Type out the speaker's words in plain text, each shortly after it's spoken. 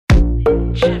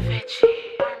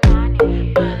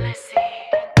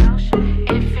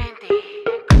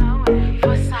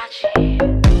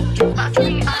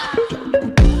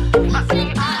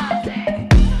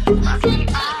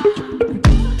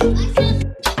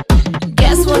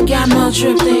Got more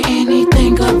drip than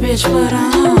anything a bitch put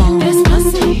on. This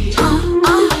pussy,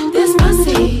 this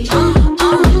pussy,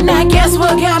 Now guess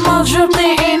what got more drip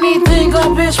than anything a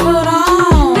bitch put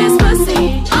on. This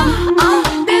pussy,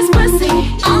 this pussy,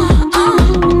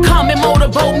 Come and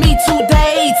motorboat me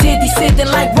today. Titty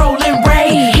sitting like rolling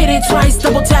Ray. Hit it twice,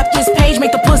 double tap this page,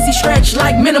 make the pussy stretch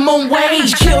like minimum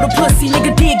wage. Kill the pussy,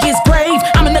 nigga dig his grave.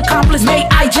 I'm an accomplice, mate,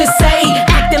 I just say.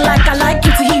 Acting like I like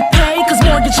him till he pay, cause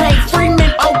mortgage ain't free,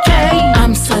 man, okay.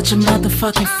 I'm such a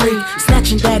motherfucking freak,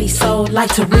 snatching daddy's soul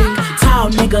like Tariq. Tall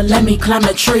nigga, let me climb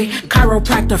the tree.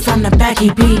 Chiropractor from the back,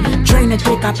 he beat. Drain the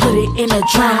dick, I put it in a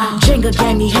drum. Jenga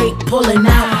gang, me hate pulling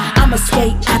out. I'ma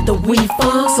skate after we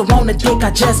fuck, so on the dick,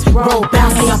 I just roll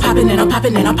bounce. Hey, I'm popping and I'm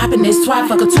popping and I'm popping this twat.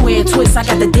 Fuck a two-head twist, I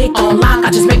got the dick on lock.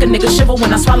 I just make a nigga shiver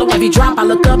when I swallow every drop. I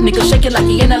look up, nigga shake it like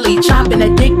he in a lead. Chopping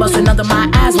that dick, busting under my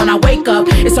eyes when I wake up.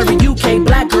 It's every UK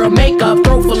black girl makeup.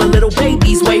 Throat full of little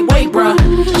babies, wait, bruh.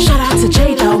 Shout out to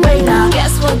Jada, wait up.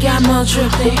 Guess what got more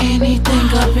drip than anything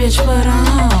a bitch put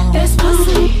on? This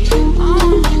pussy,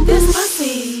 this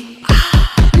pussy.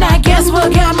 Now guess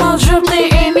what got more drip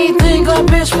than anything a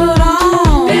bitch put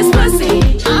on? This pussy,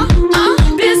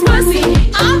 this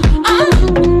pussy,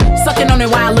 Sucking on it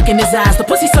while I look in his eyes. The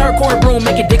pussy serve courtroom,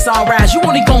 making dicks all rise. You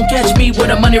only gon' catch me where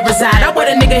the money reside. I wear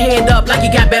the nigga head up like he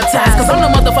got baptized, cause I'm the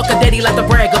motherfucker daddy like to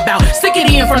brag about. Stick it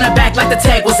in from the back like the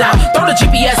tag was out. Throw the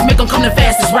GPS, make him come the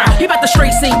fastest route. He bout to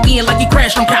straight sink in like he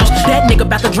crashed on couch. That nigga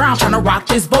bout to drown, tryna rock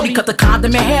this boat. He cut the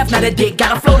condom in half, now that dick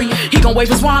got a floaty. He gon' wave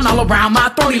his wand all around my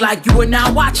throaty like you are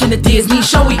now watching the Disney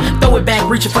showy. Throw it back,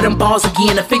 reaching for them balls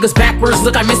again. The fingers backwards,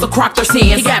 look like Mr. Croc their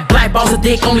hands. He got black balls of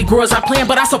dick, only girls I plan,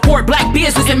 but I support black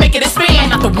business and make it expand.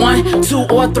 Not the 1,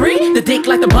 2, or 3. The dick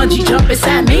like the bungee jump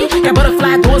inside me. Got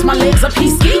butterfly doors, my legs up, he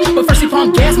ski. But first he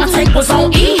pumped gas, my tank was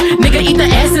on E. Nigga eat the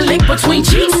ass and lick between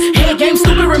cheeks. Head game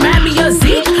stupid, remind me of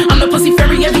Zeke. I'm the pussy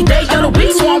fairy every day of the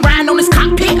week, so I'm riding on this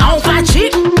cockpit, I don't fly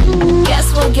chick.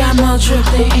 Guess what got more drip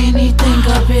than anything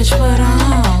a bitch put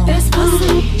on? This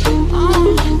pussy,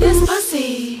 this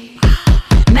pussy.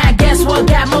 Now guess what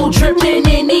got more drip than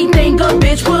anything a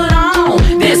bitch put on?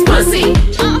 This pussy,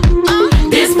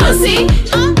 this pussy.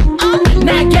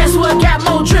 Now guess what got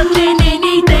more drip than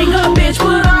anything a bitch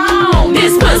put on?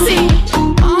 This pussy,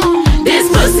 this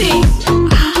pussy,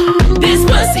 this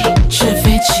pussy.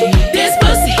 Chavichi, this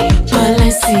pussy.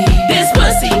 Balenci, this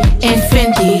pussy.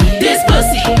 Infinity, this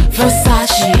pussy.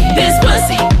 Versace, this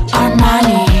pussy.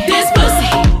 Armani, this pussy.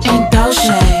 And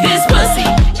Dolce, this pussy.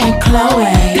 And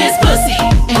Chloe, this pussy.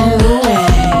 And Louis.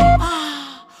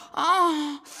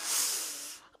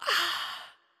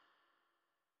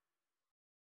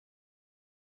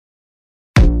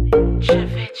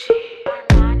 Chavichi,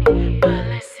 Armani,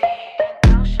 Balenci,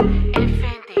 Dolce,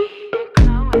 Infinity, and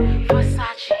Chloe,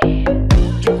 Versace.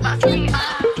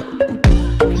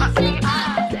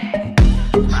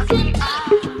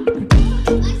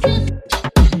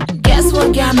 Guess what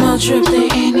got more drip than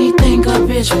anything a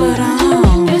bitch put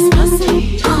on? This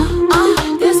pussy,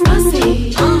 this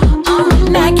pussy,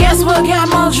 Now guess what got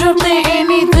more drip than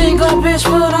anything a bitch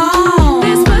put on?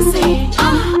 This pussy,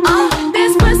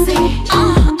 this pussy,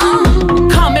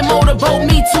 Come and motorboat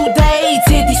me today.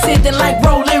 Titty sitting like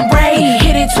rolling Ray.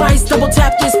 Hit it twice, double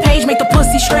tap this page, make the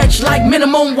pussy stretch like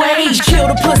minimum wage. Kill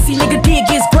the pussy, nigga dig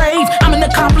his grave. I'm an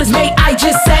accomplice, mate, I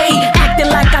just say. Acting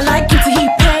like I like him till he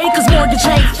pay, cause mortgage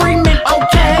ain't free, man,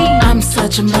 okay. I'm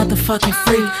such a motherfucking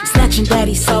freak, snatching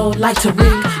daddy's soul like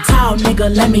Tariq. Tall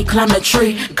nigga, let me climb the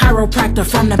tree. Chiropractor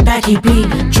from the back, he beat.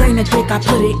 Drain the dick, I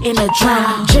put it in a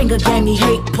drum. Jenga gang, me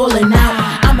hate pulling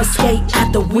out. I'ma skate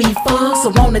after we fuck, so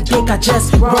on the dick, I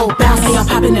just roll bounce. Hey, I'm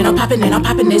popping and I'm popping and I'm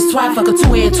popping this twat. Fuck a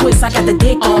two-head twist, I got the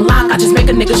dick on lock. I just make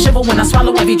a nigga shiver when I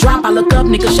swallow every drop. I look up,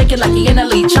 nigga shake it like he in a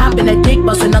lead. Chopping that dick,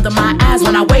 busting under my eyes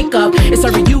when I wake up. It's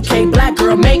every UK black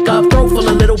girl makeup. Throat full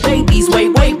of little babies,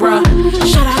 wait, bruh.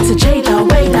 Shout out to Jada,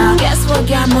 wait up. Guess what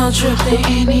got more drip than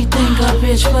anything a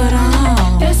bitch put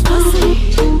on? This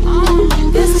pussy,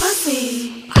 this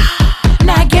pussy.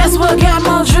 Now guess what got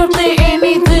more drip than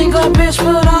anything a bitch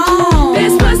put on?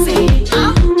 This pussy,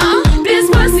 this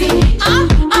pussy,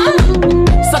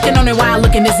 Sucking on it while I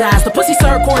look in his eyes. The pussy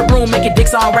serve courtroom, making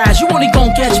dicks all rise. You only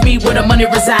gon' catch me where the money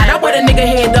reside. I wear the nigga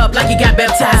head up like he got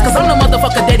baptized, cause I'm the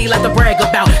motherfucker that he like to brag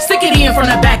about. Stick it in from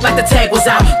the back like the tag was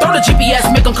out. Throw the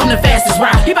GPS, make him come the fastest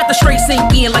route. He bout to straight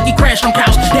sink in like he crashed on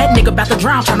couch. That nigga bout to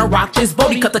drown, tryna rock this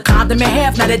boat. He cut the condom in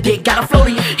half, now that dick got a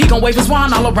floaty. He gon' wave his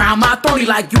wand all around my throaty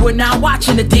like you are now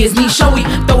watching the Disney showy.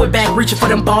 Throw it back, reaching for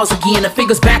them balls again. The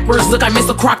fingers backwards, look like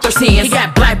Mr. Croc their hands. He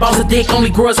got black balls of dick, only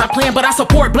girls I plan, but I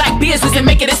support black business and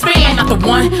make it expand. Not the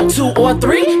 1, 2, or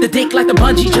 3. The dick like the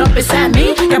bungee jump inside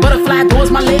me. Got butterfly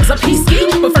doors, my legs up, he ski.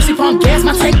 But first he pumped gas,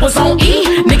 my tank was on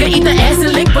E. Nigga eat the ass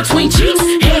and lick between cheeks.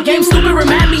 Head game stupid,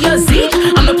 remind me of Z.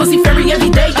 I'm the pussy fairy every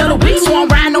day of the week, so I'm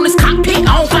riding on this cockpit,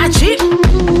 I don't fly cheap.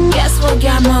 Guess what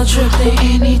got more drip than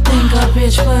anything a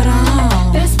bitch put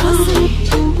on? This pussy,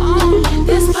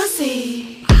 this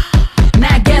pussy.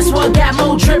 Now guess what got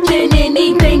more drip than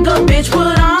anything a bitch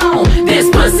put on? This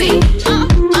pussy,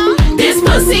 this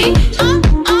pussy.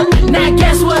 Now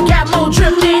guess what got more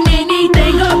drip than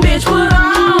anything a bitch put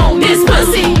on? This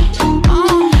pussy,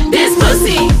 this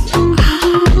pussy,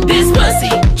 this pussy.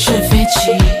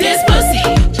 Travici, this pussy,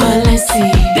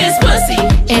 Balenci, this pussy,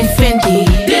 Infinity,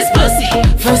 this pussy,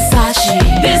 Versace,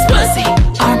 this pussy,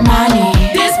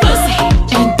 Armani, this pussy,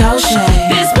 and Dolce,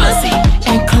 this pussy,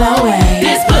 and Chloe,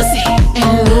 this pussy,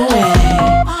 and Louis.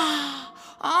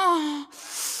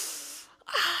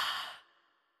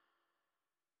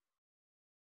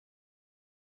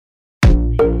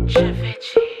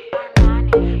 Travici,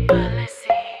 Armani,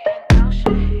 Balenci,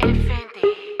 Dolce,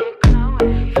 Infinity, and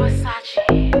Chloe, Versace.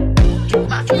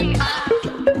 Must be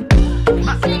all,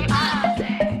 must be all,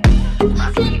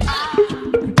 must be all.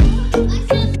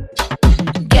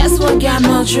 Guess what got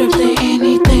more drip than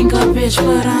anything a bitch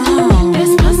put on?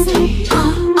 This pussy,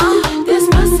 this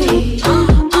pussy,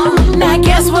 Now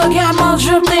guess what got more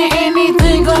drip than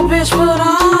anything a bitch put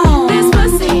on? this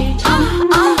pussy,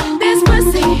 this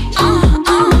pussy,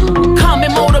 Come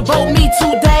and motorboat me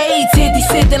today. Titty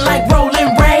sitting like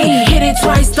Rolling Ray. Hit it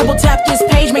twice, double tap this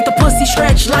page. Make the pussy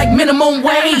stretch like minimum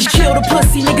wage. Kill the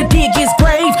pussy, nigga dig his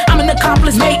grave. I'm an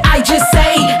accomplice, mate, I just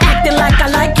say. Acting like I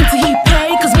like him till he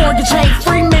pay, cause mortgage ain't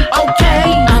Freeman,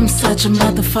 okay. I'm such a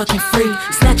motherfucking freak.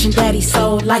 Snatching daddy's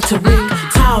soul like Tariq.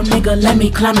 Tall nigga, let me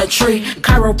climb the tree.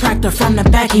 Chiropractor from the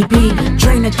back, he be.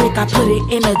 Drain the dick, I put it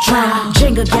in a drum.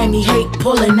 Jenga game, he hate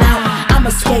pulling out. I'ma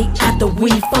skate at the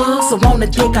weed fuck. So on the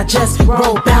dick, I just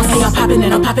roll bounce. Hey, I'm popping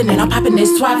and I'm popping and I'm popping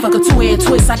this twat. Fuck a two-head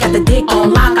twist, I got the dick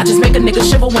on lock. I just make a nigga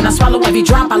shiver when I swallow every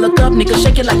drop. I look up, nigga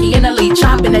shake it like he in a lead.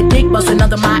 Chopping that dick, busting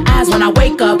under my eyes when I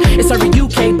wake up. It's her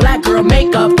UK black girl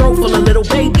makeup. Throat full of little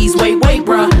babies, wait,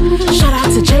 bruh. Shout out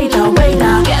to Jada, wait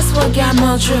up. Guess what got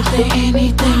more drip than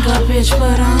anything a bitch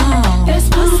put on? This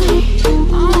pussy,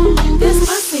 this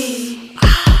pussy.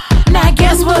 Now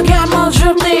guess what got more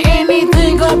drip than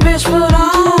anything a bitch put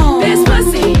on? This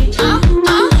pussy,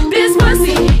 this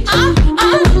pussy,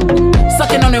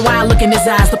 Sucking on it while I look in his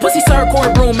eyes. The pussy serve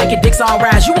courtroom, making dicks all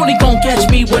rise. You only gon' catch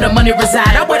me where the money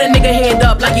reside. I wear the nigga head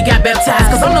up like he got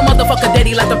baptized, cause I'm the motherfucker that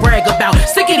he like to brag about.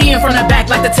 Stick it in from the back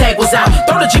like the tag was out.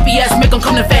 Throw the GPS, make him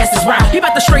come the fastest route. He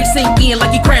bout to straight sink in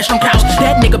like he crashed on couch.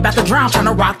 That nigga bout to drown,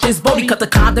 tryna rock this boat. He cut the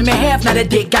condom in half, now that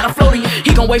dick got a floaty.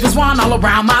 He gon' wave his wand all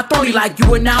around my throaty like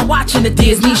you are now watching the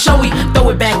Disney showy. Throw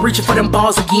it back, reaching for them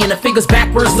balls again. The fingers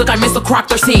backwards, look like Mr. Croc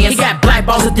their hands. He got black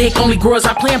balls of dick, only girls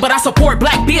I plan, but I support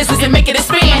black business and make it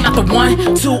expand. Not the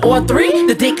 1, 2, or 3.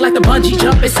 The dick like the bungee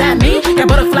jump inside me. Got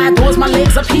butterfly doors, my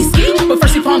legs up, he ski. But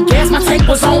first he pumped gas, my tank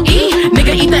was on E.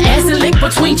 Nigga eat the ass and lick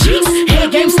between cheeks.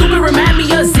 Head game stupid, remind me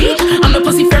of Z. I'm the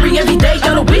pussy fairy every day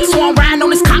of the week, so I'm riding on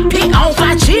this cockpit, I don't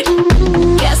fly cheap.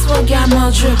 Guess what got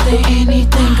more drip than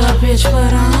anything a bitch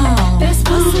put on? This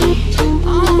pussy,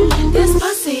 this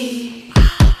pussy.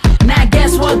 Now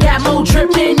guess what got more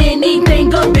drip than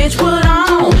anything a bitch put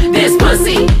on? This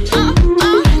pussy,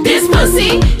 this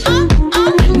pussy.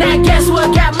 Now guess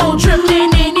what got more drip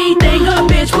than anything a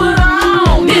bitch put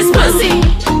on? This pussy,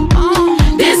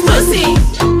 this pussy,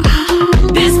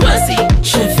 this pussy.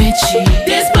 Travici,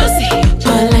 This pussy,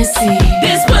 Balenci,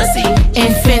 this pussy,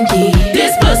 Infinity,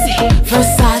 this pussy,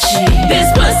 Versace, this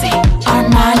pussy,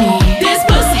 Armani, this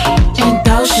pussy, and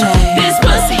Dolce, this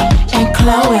pussy, and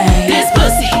Chloe, this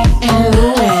pussy. and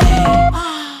Louis.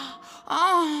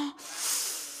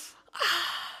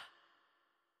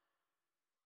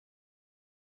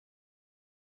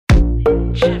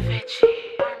 Travici,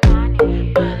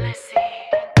 Armani, Balenci,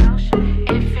 Dolce,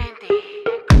 Infinity,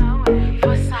 and Chloe,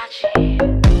 Versace.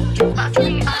 Must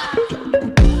be all,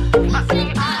 must be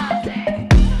all,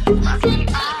 must be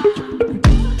all.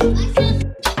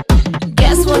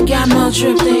 Guess what got more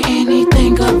drip than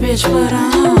anything a bitch put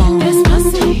on? This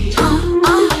pussy,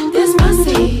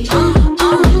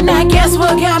 Now guess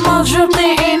what got more drip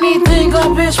than anything anything a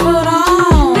bitch put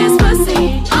on. This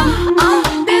pussy,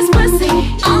 this pussy,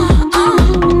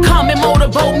 Come and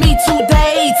motorboat me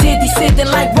today. Titty sitting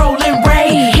like rolling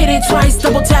Ray. Hit it twice,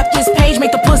 double tap this page.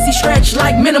 Make the pussy stretch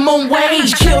like minimum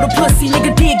wage. Kill the pussy,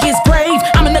 nigga, dig his grave.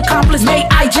 I'm an accomplice, mate,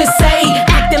 I just say.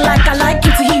 Acting like I like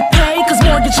him till he pay. Cause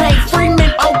mortgage ain't free,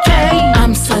 man, okay.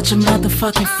 I'm such a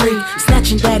motherfucking freak.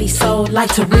 Snatching daddy's soul like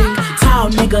Tariq. Tall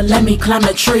nigga, let me climb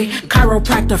the tree.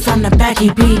 Chiropractor from the back, he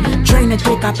be. Drain the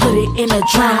dick, I put it in a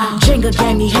drum. Jenga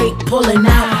game, he hate pulling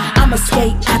out. I'ma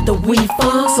skate after we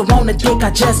fuck. So on the dick, I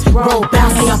just roll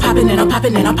bounce. Hey, I'm popping and I'm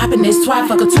popping and I'm popping this twat.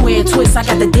 Fuck a two-head twist, I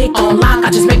got the dick on lock.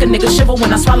 I just make a nigga shiver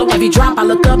when I swallow every drop. I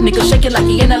look up, nigga shake it like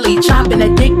he in a lead. Chopping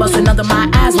that dick, busting under my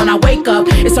eyes when I wake up.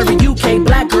 It's every UK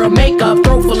black girl makeup.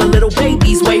 Throat full of little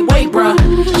babies, wait, bruh.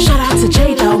 Shout out to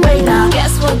Jada, wait up.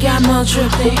 Guess what got more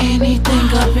drip than anything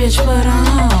a bitch put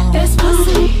on? This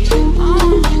pussy,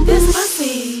 this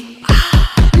pussy.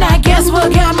 Now guess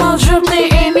what got more drip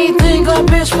than anything a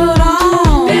bitch put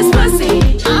on? This pussy,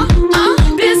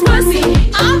 this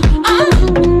pussy,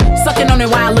 Sucking on it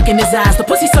while I look in his eyes. The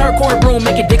pussy serve courtroom,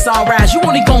 making dicks all rise. You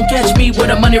only gon' catch me where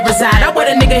the money reside. I wear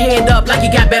the nigga head up like he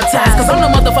got baptized. Cause I'm the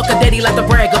motherfucker daddy like to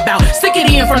brag about. Stick it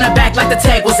in from the back like the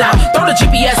tag was out. Throw the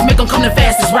GPS, make him come the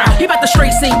fastest route. He bout to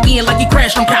straight sink in like he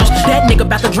crashed on couch. That nigga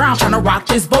bout to drown, tryna rock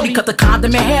this boat. He cut the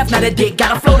condom in half, now that dick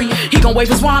got a floaty. He gon' wave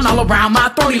his wand all around my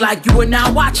throaty like you are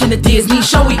now watching the Disney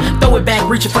showy. Throw it back,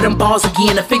 reaching for them balls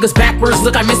again. The fingers backwards,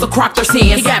 look like Mr. Croctor's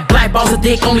hands. He got black balls of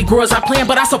dick, only grows I plan.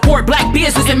 But I support black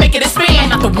business and make it expand.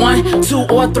 Not the 1,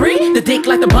 2, or 3. The dick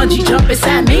like the bungee jump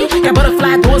inside me. Got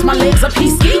butterfly doors, my legs up, he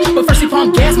ski. But first he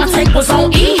pumped gas, my tank was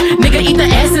on E. Nigga eat the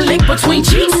ass and lick between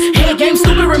cheeks. Head game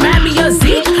stupid, remind me of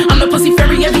Zeke. I'm the pussy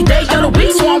fairy every day of the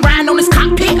week. So I'm riding on this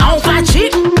cockpit, I don't fly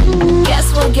chick.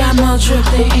 Guess what got more drip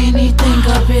than anything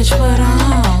a bitch put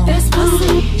on? This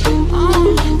pussy,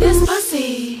 this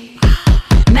pussy.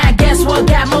 Now guess what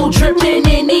got more drip than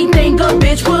anything a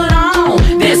bitch put on?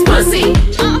 This pussy,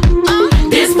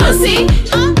 this pussy.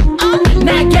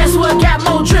 Now guess what got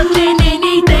more drip than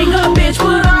anything a bitch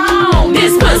put on?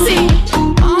 This pussy,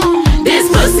 this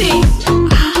pussy,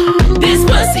 this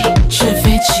pussy.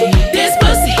 Ceviche, This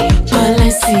pussy,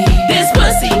 Balenci, this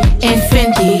pussy,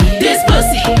 Infinity, this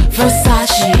pussy,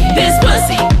 Versace, this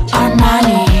pussy,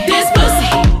 Armani, this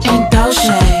pussy, and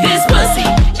Dolce, this pussy,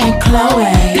 and Chloe,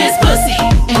 this pussy.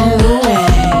 and Louis.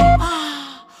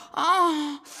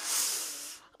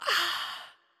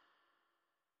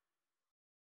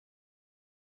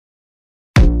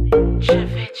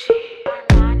 Ceviche,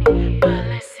 Armani,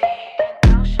 Balenci, and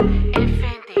Dolce,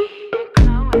 Infinity, and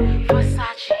Chloe,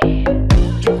 Versace.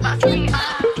 Must be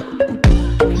all,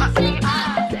 must be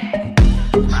all,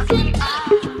 must be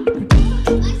all.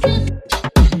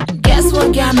 Guess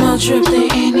what got more drip than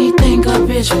anything a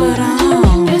bitch put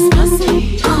on? This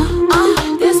pussy,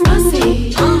 this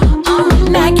pussy,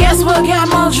 Now guess what got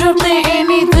more drip than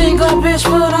anything a bitch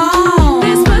put on?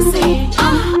 This pussy,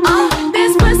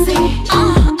 this pussy,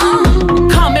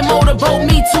 Come and motorboat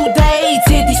me today.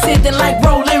 Titty sitting like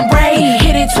rolling Ray.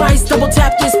 Hit it twice, double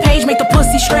tap this page. Make the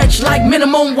pussy stretch like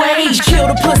minimum wage. Kill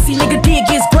the pussy, nigga, dig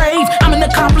his grave. I'm an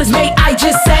accomplice, mate, I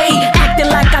just say. Acting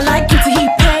like I like him till he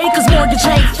pay. Cause mortgage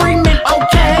ain't free, man,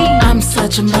 okay. I'm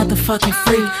such a motherfucking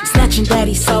freak. Snatching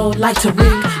daddy's soul like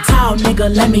Tariq. Tall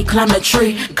nigga, let me climb the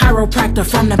tree. Chiropractor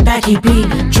from the back, he be.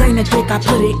 Drain the dick, I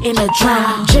put it in a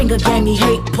drum. Jenga game, he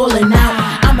hate pulling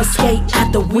out. I'ma skate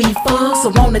after we fuck. So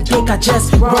on the dick, I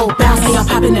just roll bounce. Hey, I'm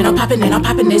popping and I'm popping and I'm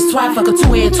popping this twat. Fuck a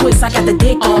two-head twist, I got the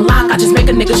dick on lock. I just make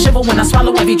a nigga shiver when I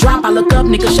swallow every drop. I look up,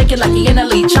 nigga shake it like he in a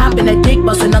lead. Chopping that dick,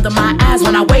 busting under my eyes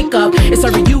when I wake up. It's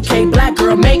every UK black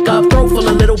girl makeup. Throat full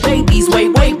of little babies,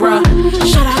 wait, bruh.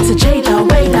 Shout out to Jada,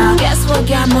 wait up. Guess what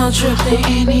got more drip than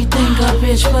anything a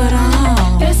bitch put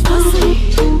on? This pussy,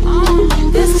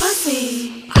 this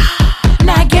pussy.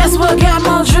 Now guess what got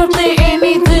more drip than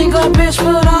anything a bitch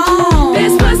put on?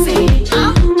 This pussy,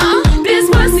 this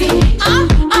pussy,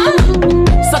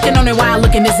 Sucking on it while I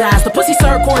look in his eyes. The pussy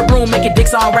serve courtroom, making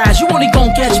dicks all rise. You only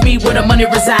gon' catch me where the money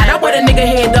reside. I wear the nigga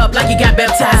head up like he got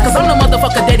baptized. Cause I'm the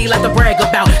motherfucker daddy like to brag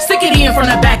about. Stick it in from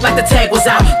the back like the tag was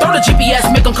out. Throw the GPS,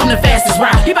 make him come the fastest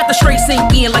route. He bout to straight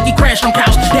sink in like he crashed on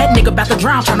couch. That nigga bout to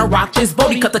drown, tryna rock this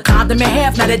boat. He cut the condom in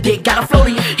half, now that dick got a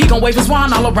floaty. He gon' wave his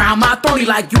wand all around my throaty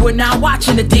like you are now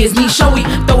watching the Disney showy.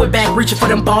 Throw it back, reaching for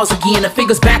them balls again. The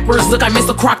fingers backwards, look like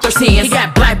Mr. Croctor's hands. He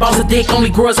got black balls of dick, only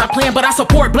grows I plan. But I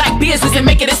support black business and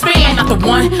make it expand. Not the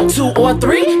 1, 2, or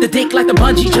 3. The dick like the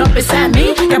bungee jump inside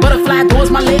me. Got butterfly doors,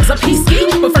 my legs up, he ski.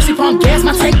 But first he pumped gas,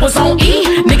 my tank was on E.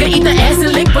 Nigga eat the ass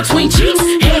and lick between cheeks.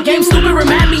 Head game stupid,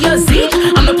 remind me of Zeke.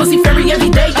 I'm the pussy fairy every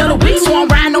day of the week. So I'm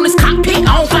riding on this cockpit,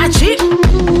 I don't fly chick.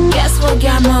 Guess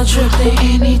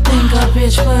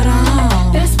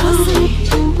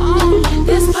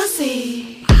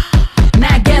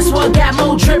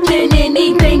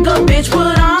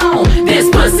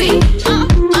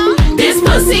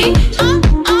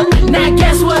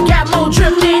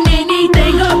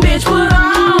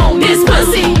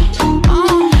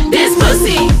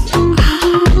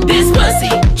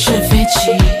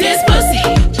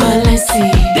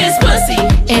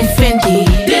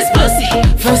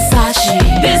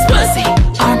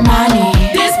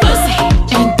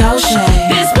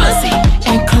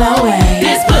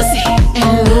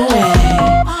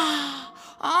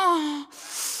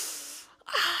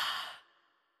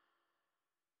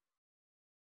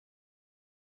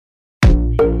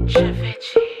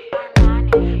Gucci,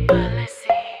 Armani,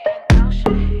 Balenci, and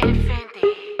Dolce, and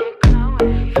Fendi, and Chloe,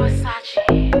 Versace.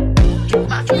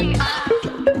 Must be all,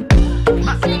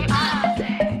 must be all,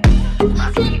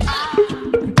 must be all.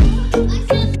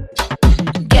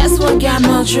 Guess what got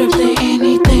more drip than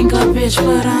anything a bitch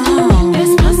put on?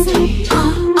 This pussy,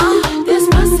 this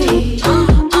pussy,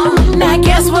 Now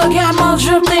guess what got more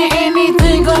drip than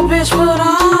anything a bitch put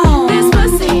on? This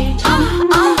pussy,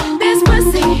 this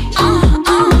pussy,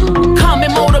 Come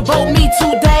and motorboat me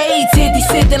today. Titty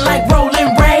sitting like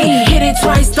Rolling Ray. Hit it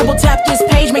twice, double tap this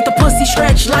page. Make the pussy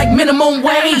stretch like minimum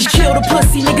wage. Kill the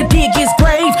pussy, nigga, dig his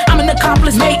grave. I'm an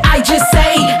accomplice, mate, I just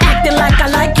say. Acting like I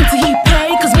like him till he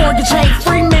pay. Cause mortgage ain't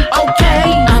free, man, okay.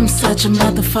 I'm such a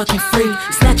motherfucking freak.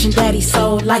 Snatching daddy's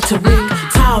soul like Tariq.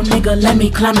 Tall nigga, let me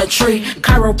climb the tree.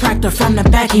 Chiropractor from the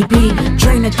back, he be.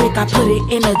 Drain the dick, I put it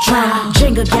in a drum.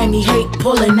 Jenga gave me hate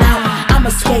pulling out. I'ma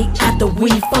skate at the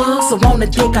weed fuck. So on the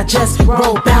dick, I just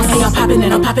roll bounce. Hey, I'm popping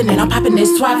and I'm popping and I'm popping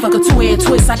this twat. Fuck a two-head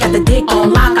twist, I got the dick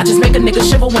on lock. I just make a nigga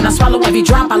shiver when I swallow every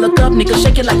drop. I look up, nigga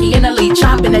shake it like he in a lead.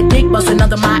 Chopping that dick busting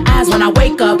under my eyes when I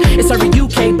wake up. It's her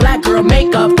UK black girl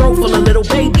makeup. Throat full of little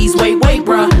babies, wait,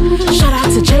 bruh. Shout out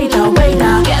to Jada, wait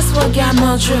up. Guess what got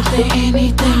more drip than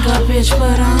anything a bitch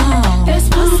put on? This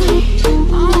pussy,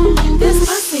 this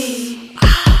pussy.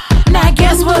 Now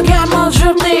guess what got more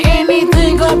drip than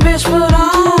anything a bitch put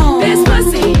on? This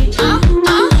pussy,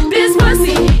 this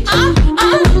pussy,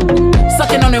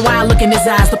 Sucking on it while I look in his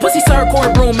eyes. The pussy serve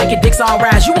courtroom, making dicks all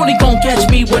rise. You only gon' catch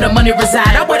me where the money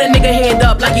reside. I wear a nigga head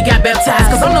up like he got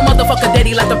baptized. Cause I'm the motherfucker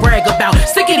daddy like to brag about.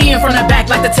 Stick it in from the back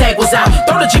like the tag was out.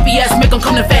 Throw the GPS, make him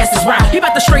come the fastest route. He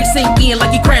bout to straight sink in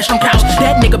like he crashed on couch.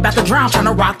 That nigga bout to drown,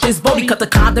 tryna rock this boat. He cut the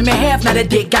condom in half, now that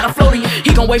dick got a floaty.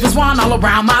 He gon' wave his wand all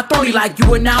around my throaty like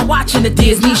you are now watching the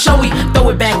Disney showy. Throw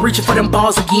it back, reaching for them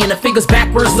balls again. The fingers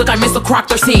backwards, look I Mr. Croc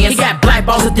their hands. He got black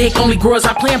balls of dick, only girls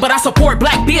I plan. But I support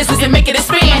black business and make it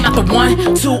expand. Not the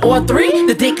 1, 2, or 3.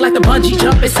 The dick like the bungee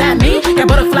jump inside me. Got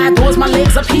butterfly doors, my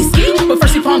legs up, he ski. But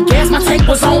first he pumped gas, my tank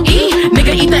was on E.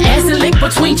 Nigga eat the ass and lick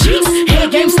between cheeks.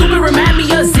 Head game stupid, remind me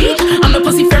of Zeke. I'm the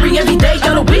pussy fairy every day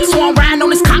of the week. So I'm riding on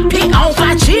this cockpit, I don't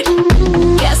fly cheap.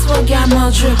 Guess what got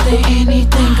more drip than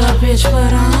anything a bitch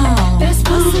put on? This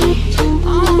pussy,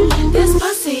 this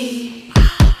pussy.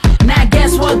 Now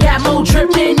guess what got more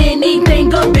drip than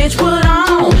anything a bitch put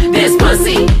on? This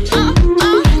pussy,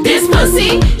 this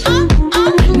pussy.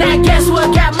 Now guess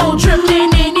what got more drip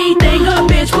than anything a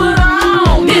bitch put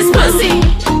on? This pussy,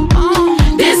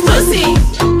 this pussy,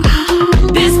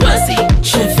 this pussy,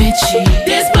 Ceviche,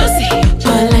 this pussy,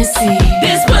 Balenci,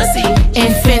 this pussy,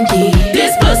 and Fendi,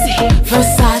 this pussy,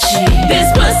 Versace, this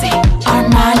pussy,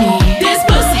 Armani, this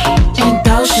pussy, and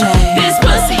Dolce, this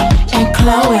pussy, and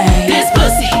Chloe, this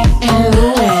pussy. and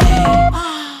Louis.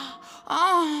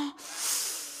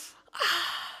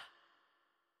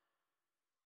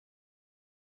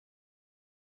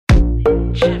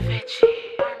 Gucci,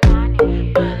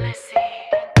 Armani, Balenci,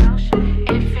 and Dolce,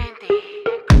 and Fendi,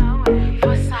 and Chloe,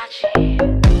 Versace.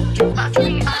 Must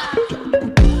be all,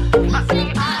 must be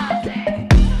all,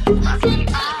 must be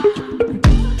all.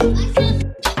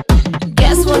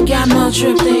 Guess what got more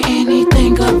drip than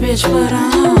anything a bitch put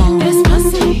on? This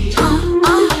pussy,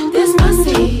 this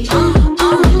pussy,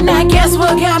 Now guess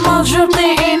what got more drip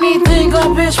than anything a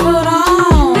bitch put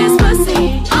on? This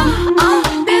pussy,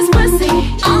 this pussy,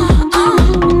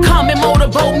 Come and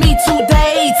motorboat me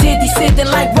today. Titty sitting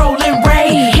like Rolling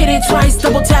Ray. Hit it twice,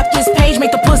 double tap this page.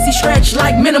 Make the pussy stretch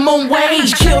like minimum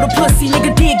wage. Kill the pussy,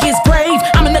 nigga, dig his grave.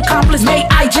 I'm an accomplice, mate,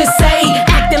 I just say.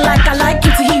 Acting like I like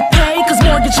him till he pay. Cause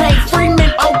mortgage ain't free,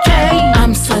 man, okay.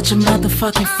 I'm such a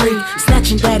motherfucking freak.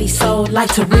 Snatching daddy's soul like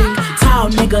Tariq. Tall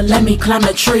nigga, let me climb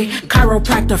the tree.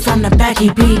 Chiropractor from the back, he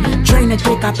be. Drain the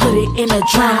dick, I put it in a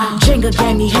drum. Jenga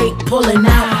gave me hate pulling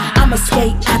out. I'ma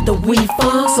skate at the weed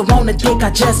fuck. So on the dick, I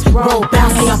just roll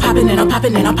bounce. Hey, I'm popping and I'm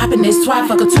popping and I'm popping this twat.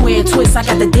 Fuck a two-head twist, I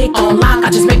got the dick on lock. I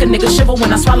just make a nigga shiver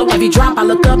when I swallow every drop. I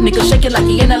look up, nigga shake it like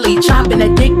he in a lead. Chopping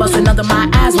that dick busting under my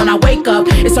eyes when I wake up.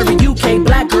 It's her UK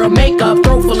black girl makeup.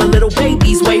 Throat full of little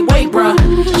babies, wait, bruh.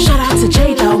 Shout out to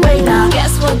Jada, wait up.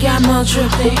 Guess what got more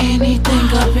drip than anything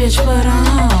a bitch put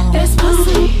on? This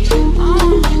pussy,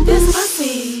 this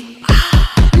pussy.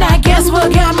 Now guess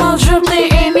what got more drip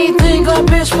than anything a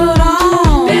bitch put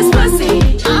on? This pussy,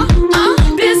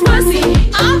 this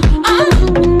pussy,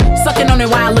 Sucking on it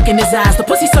while I look in his eyes. The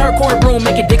pussy serve courtroom,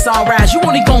 making dicks all rise. You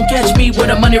only gon' catch me where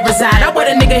the money reside. I wear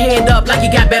a nigga head up like he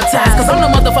got baptized. Cause I'm the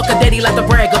motherfucker daddy like to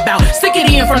brag about. Stick it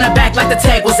in from the back like the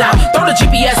tag was out. Throw the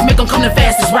GPS, make him come the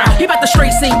fastest route. He bout the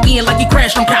straight sink in like he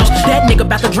crashed on couch. That nigga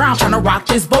about to drown, tryna rock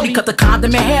this boat. He cut the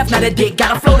condom in half, now that dick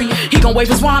got a floaty. He gon' wave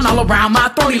his wand all around my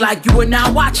throaty like you are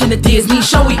now watching the Disney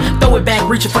show. He throw it back,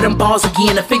 reaching for them balls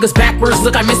again. The fingers backwards,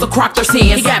 look, I missed the crock their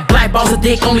hands. He got black balls of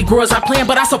dick, only grows I plan,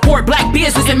 but I support black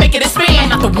business and make it expand.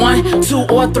 Not the 1,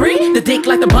 2, or 3. The dick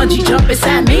like the bungee jump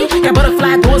inside me. Got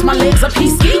butterfly doors, my legs up, he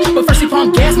ski. But first he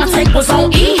pumped gas, my tank was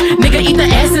on E. Nigga eat the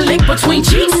ass and lick between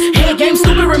cheeks. Head game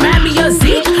stupid, remind me of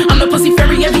Zeke. I'm the pussy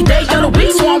fairy every day of the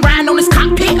week, so I'm riding on this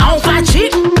cockpit, I don't fly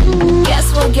chick.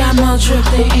 Guess what got more drip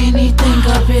than anything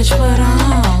a bitch put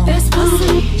on? This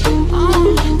pussy,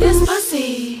 this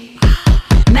pussy.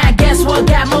 Now guess what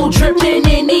got more drip than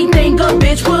anything a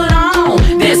bitch put on?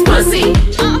 This pussy,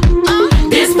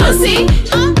 this pussy.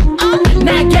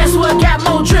 Now guess what got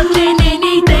more drip than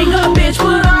anything a bitch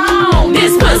put on?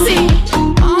 This pussy,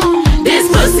 this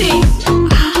pussy,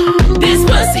 this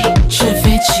pussy.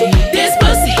 Travinci, This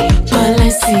pussy,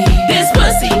 Balenci, this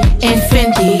pussy,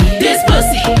 Infinity, this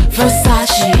pussy,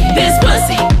 Versace, this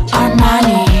pussy,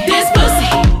 Armani, this pussy,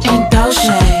 and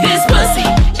Dolce, this pussy,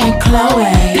 and Chloe,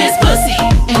 this pussy.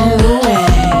 and Louis.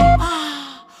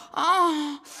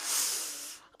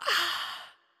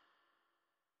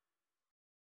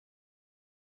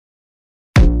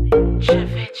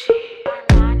 Travinci,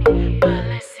 Armani,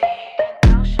 Balenci, and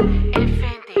Dolce,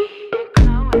 Infinity, and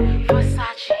Chloe,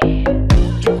 Versace.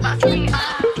 Must be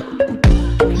all,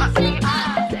 must be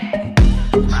all,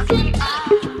 must be all.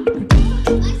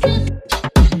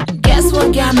 Guess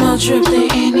what got more drip than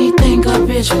anything a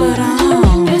bitch put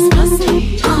on? This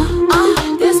pussy,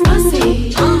 this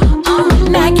pussy,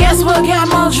 Now guess what got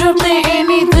more drip than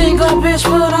anything a bitch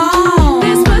put on?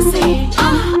 This pussy,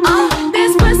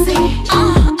 this pussy,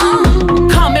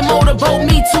 Come and motorboat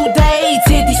me today.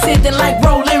 Titty sitting like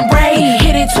Rolling Ray.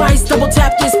 Hit it twice, double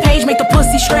tap this page. Make the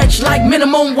pussy stretch like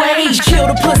minimum wage. Kill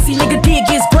the pussy, nigga, dig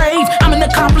his grave. I'm an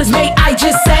accomplice, mate, I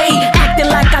just say. Acting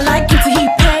like I like it till he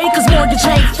pay. Cause mortgage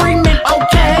ain't Freeman,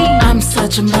 okay. I'm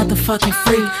such a motherfucking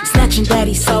freak. Snatching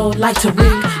daddy's soul like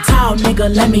Tariq. Tall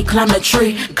nigga, let me climb the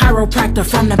tree. Chiropractor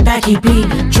from the back, he be.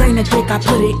 Drain the dick, I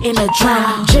put it in a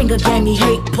drum. Jenga gave me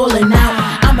hate pulling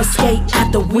out. I'ma skate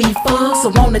after we fuck. So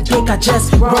on the dick, I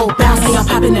just roll bounce. Hey, I'm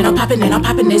popping and I'm popping and I'm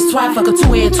popping this twat. Fuck a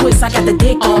 2-hand twist, I got the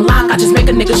dick on lock. I just make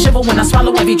a nigga shiver when I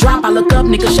swallow every drop. I look up,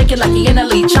 nigga shake it like he in a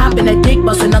lead. Chopping that dick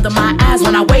busting under my eyes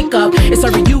when I wake up. It's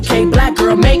every UK black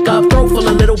girl makeup. Throat full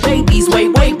of little babies,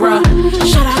 wait, bruh.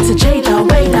 Shout out to Jada,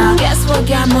 wait up. Guess what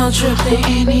got more drip than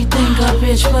anything a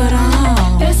bitch put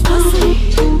on? This pussy,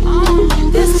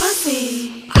 this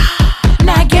pussy.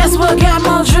 Now guess what got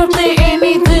more drip than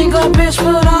anything a bitch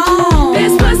put on?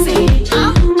 This pussy,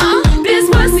 this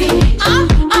pussy,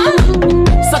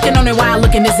 Sucking on it while I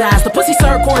look in his eyes. The pussy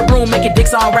serve courtroom, making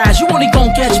dicks all rise. You only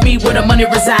gon' catch me where the money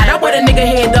reside. I wear the nigga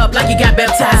head up like he got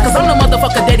baptized. Cause I'm the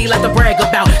motherfucker daddy like to brag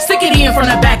about. Stick it in from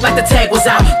the back like the tag was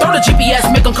out. Throw the GPS,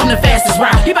 make him come the fastest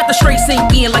route. He about to straight sink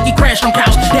in like he crashed on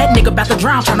couch. That nigga about to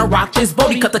drown, tryna rock this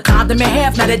boat. He cut the condom in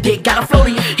half, now that dick got a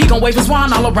floaty. He gon' wave his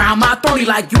wand all around my throaty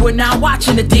like you are now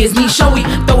watching the Disney show. He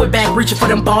throw it back, reaching for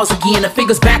them balls again. The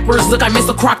fingers backwards, look, I missed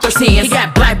the crock their hands. He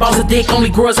got black balls of dick, only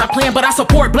grows I plan, but I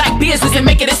support black business and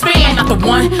make it expand. Not the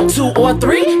 1, 2, or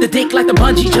 3. The dick like the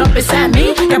bungee jump inside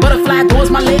me. Got butterfly doors,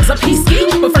 my legs up, he ski.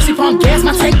 But first he pumped gas,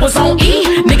 my tank was on E.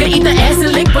 Nigga eat the ass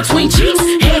and lick between cheeks.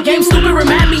 Head game stupid,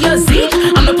 remind me of Zeke.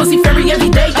 I'm the pussy fairy every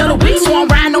day of the week, so I'm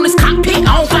riding on this cockpit,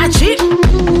 I don't fly chick.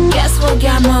 Guess what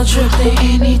got more drip than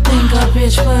anything a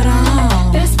bitch put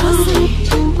on? This pussy,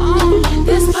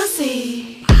 this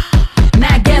pussy.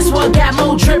 Now guess what got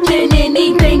more drip than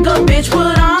anything a bitch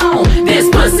put on? This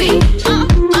pussy,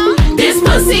 this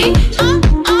pussy.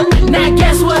 Now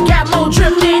guess what got more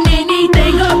drip than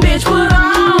anything a bitch put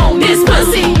on? This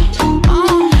pussy,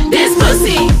 this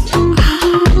pussy,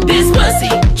 this pussy.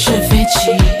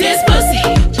 Travinci, This pussy,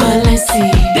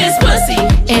 Balenci, this pussy,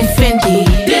 Infinity,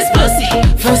 this pussy,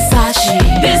 Versace,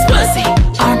 this pussy,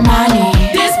 Armani,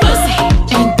 this pussy,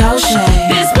 and Dolce,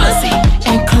 this pussy,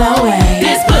 and Chloe,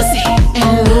 this pussy.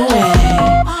 and Louis.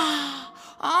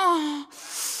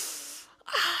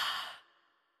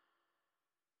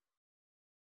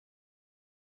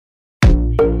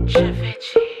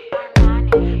 Travinci,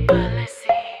 Armani,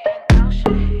 Balenci, and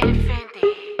Dolce,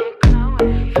 Infinity, and Chloe,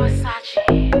 Versace.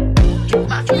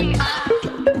 Must be all,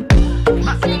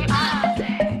 must be all,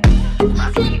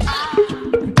 must be all.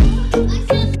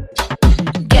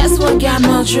 Guess what got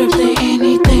more drip than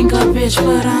anything a bitch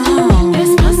put on?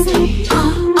 This pussy,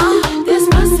 this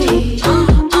pussy,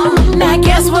 Now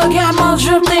guess what got more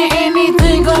drip than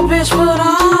anything a bitch put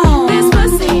on? This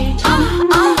pussy,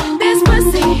 this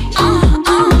pussy,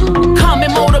 Come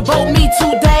and motorboat me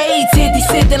today. Titty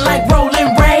sitting like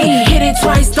Rolling Ray. Hit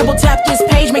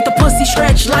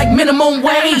minimum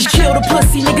wage. Kill the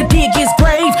pussy, nigga did gets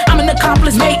grave. I'm an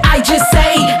accomplice, mate, I just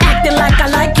say. Acting like I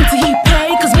like him till he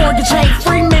pay, cause mortgage ain't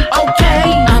free, man,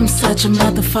 okay. I'm such a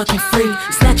motherfucking freak,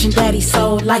 snatching daddy's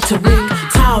soul like Tariq.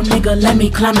 Tall nigga, let me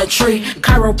climb the tree.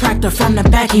 Chiropractor from the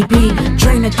back, he be.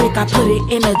 Drain the dick, I put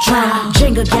it in a drum.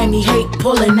 Jenga gave me hate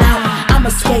pulling out. I'ma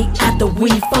skate after we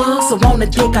fuck, so on the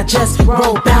dick I just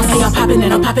roll bounce. Hey, I'm popping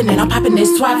and I'm popping and I'm popping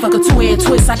this twat. Fuck a two-head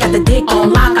twist, I got the dick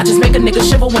on lock. I just make a nigga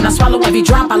shiver when I swallow every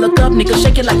drop. I look up, nigga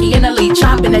shake it like he in a lead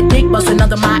chop. And that dick bustin'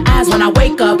 under my eyes when I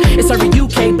wake up. It's a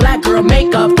UK black girl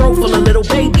makeup, throat full of little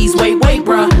babies. Wait,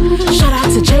 bruh. Shout out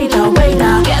to Jada, wait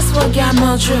up. Guess what got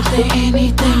more drip than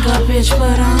anything a bitch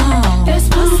put on? This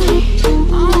pussy,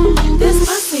 this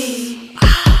pussy.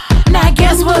 Now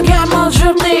guess what got more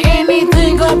drip than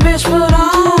anything a bitch put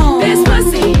on? This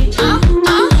pussy,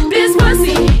 this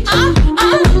pussy,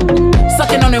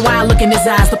 Sucking on it while I look in his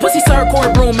eyes. The pussy serve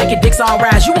courtroom, making dicks all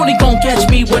rise. You only gon' catch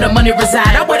me where the money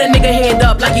reside. I wear the nigga head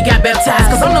up like he got baptized,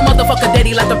 cause I'm the motherfucker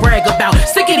daddy like to brag about.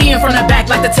 Stick it in from the back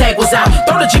like the tag was out.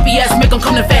 Throw the GPS, make him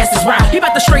come the fastest route. He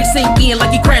bout to straight sink in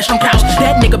like he crashed on couch.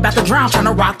 That nigga bout to drown,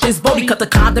 tryna rock this boat. He cut the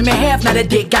condom in half, now that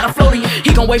dick got a floaty.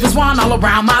 He gon' wave his wand all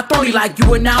around my throaty like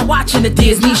you are now watching the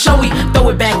Disney showy. Throw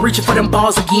it back, reaching for them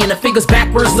balls again. The fingers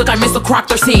backwards, look I Mr.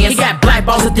 Croctor's hands. He got black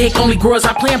balls of dick, only girls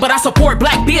I plan, but I support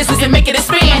black business and make it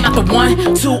expand. Not the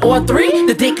 1, 2, or 3.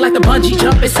 The dick like the bungee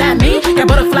jump inside me. Got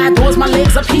butterfly doors, my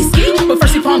legs up, he ski. But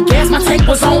first he pump gas, my tank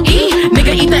was on E.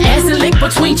 Nigga eat the ass and lick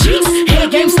between cheeks.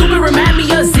 Head game stupid, remind me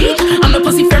of Zeke. I'm the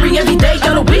pussy fairy every day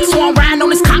of the week, so I'm riding on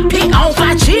this cockpit, I don't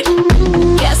fly cheap.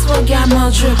 Guess what got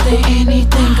more drip than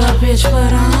anything a bitch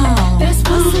put on? This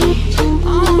pussy,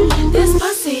 this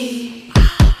pussy.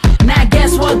 Now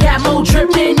guess what got more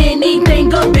drip than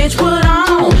anything a bitch put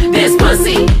on? This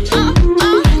pussy,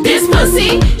 this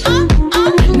pussy.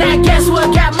 Now guess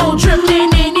what got more drip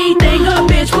than anything a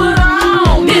bitch put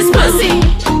on? This pussy,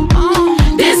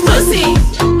 this pussy,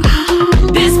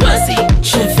 this pussy.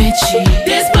 Chavichi,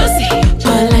 This pussy,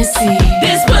 Balenci,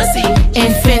 this pussy,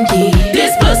 Infinity,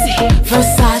 this pussy,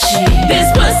 Versace, this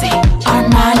pussy,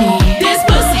 Armani, this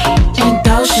pussy, and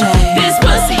Dolce, this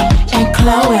pussy, and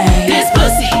Chloe, this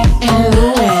pussy. and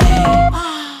Louis.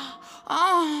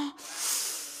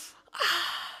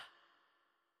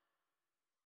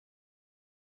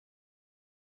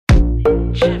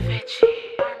 Chavichi,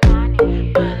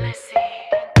 Armani, Balenci,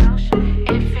 Dolce,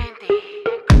 Infinity,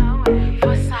 and Chloe,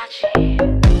 Versace.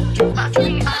 Must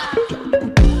be all,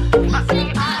 must be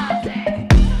all,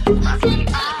 must be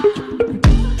all.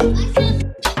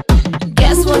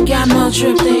 Guess what got more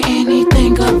drip than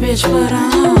anything a bitch put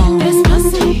on? This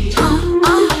pussy,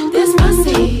 this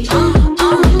pussy,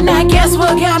 Now guess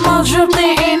what got more drip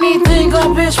than anything a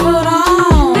bitch put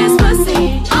on? This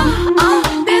pussy,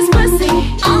 this pussy,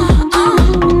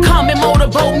 Come and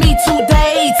motorboat me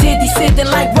today. Titty sitting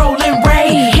like Rolling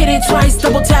Ray. Hit it twice,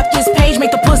 double tap this page.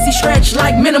 Make the pussy stretch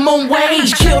like minimum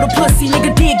wage. Kill the pussy,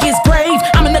 nigga did gets grave.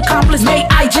 I'm an accomplice, mate,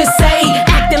 I just say.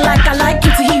 Acting like I like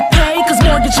him till he pay, cause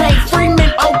mortgage ain't free,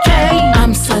 man, okay.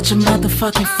 I'm such a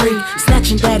motherfucking freak,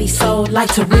 snatching daddy's soul like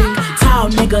Tariq. Tall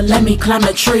nigga, let me climb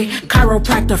the tree.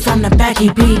 Chiropractor from the back, he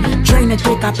be. Drain the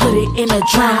dick, I put it in a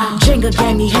drum. Jenga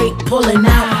gave me hate pulling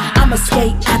out. I'ma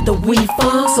skate after we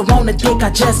fuck, so on the dick I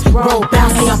just roll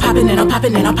bounce. Hey, I'm popping and I'm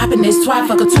popping and I'm popping this twat.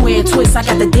 Fuck a two-head twist, I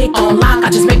got the dick on lock. I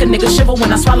just make a nigga shiver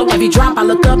when I swallow every drop. I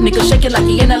look up, nigga shake it like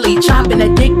he in a lead chop. And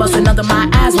that dick bustin' under my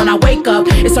eyes when I wake up.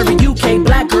 It's a UK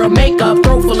black girl makeup,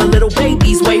 throat full of little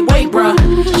babies. Wait, bruh.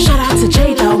 Shout out to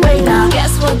Jada, wait up.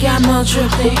 Guess what got more drip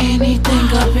than anything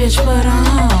a bitch put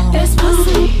on? This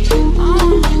pussy,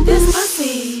 this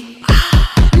pussy.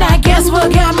 Now guess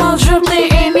what got more drip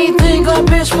than anything a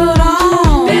bitch put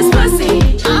on? This pussy,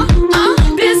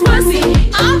 this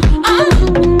pussy,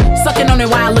 Sucking on it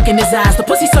while I look in his eyes. The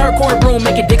pussy serve courtroom,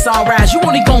 making dicks all rise. You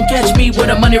only gon' catch me where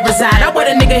the money reside. I wear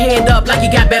the nigga head up like he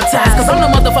got baptized, cause I'm the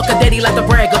motherfucker daddy like to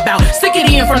brag about. Stick it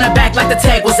in from the back like the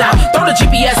tag was out. Throw the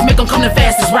GPS, make him come the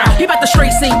fastest route. He bout to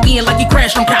straight sink in like he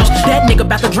crashed on couch. That nigga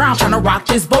bout to drown, tryna rock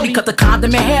this boat. He cut the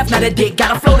condom in half, now that dick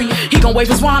got a floaty. He gon' wave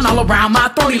his wand all around my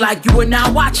throaty like you are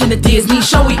now watching the Disney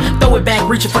showy. Throw it back,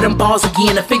 reaching for them balls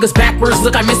again. The fingers backwards,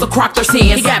 look I Mr. Croctor's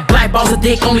hands. He got black balls of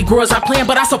dick, only girls I plan,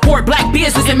 but I support black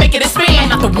business and make it expand.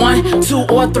 Not the 1, 2,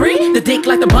 or 3. The dick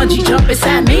like the bungee jump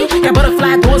inside me. Got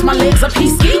butterfly doors, my legs up, he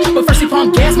ski. But first he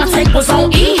pump gas, my tank was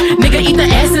on E. Nigga eat the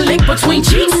ass and lick between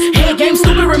cheeks. Head game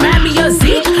stupid, remind me of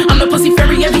Zeke. I'm the pussy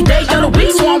fairy every day of the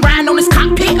week, so I'm riding on this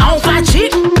cockpit, I don't fly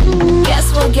cheap.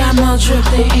 Guess what got more drip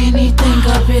than anything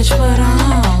a bitch put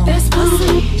on? This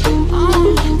pussy,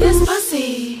 this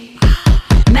pussy.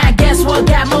 Now guess what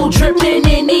got more drip than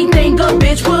anything a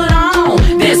bitch put on?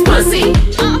 This pussy,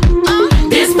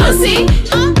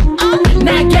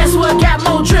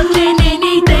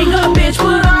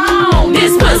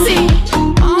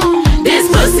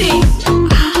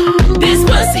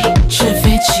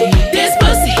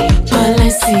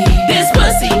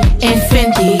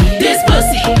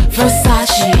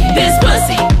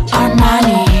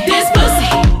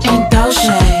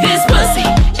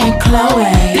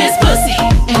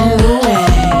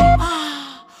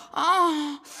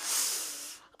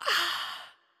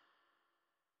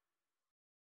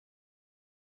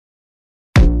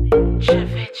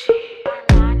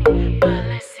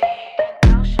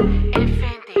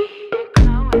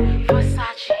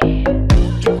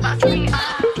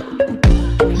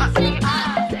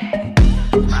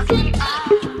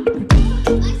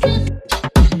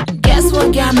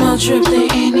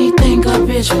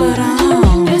 bitch put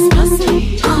on. This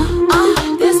pussy,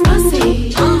 this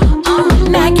pussy,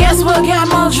 Now guess what got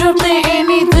more drip than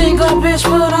anything a bitch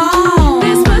put on?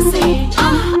 This pussy,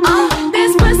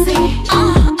 this pussy,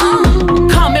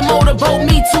 Come and motorboat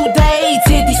me today.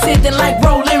 Titty sitting like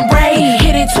Rolling Ray.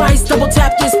 Hit it twice, double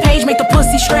tap this page, make the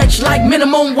pussy stretch like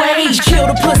minimum wage. Kill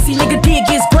the pussy, nigga, dig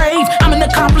his grave. I'm an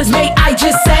accomplice, mate, I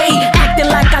just say. Acting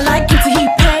like I like him till he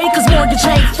pay, cause mortgage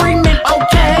ain't Freeman,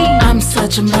 okay. I'm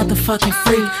such a motherfucking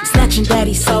freak, snatching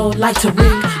daddy's soul like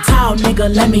Tariq. Tall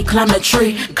nigga, let me climb the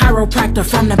tree. Chiropractor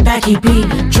from the back, he beat.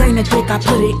 Drain the dick, I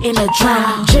put it in a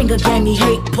drum. Jenga game, he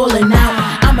hate pulling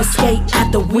out. I'ma skate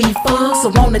at the weed fuck, so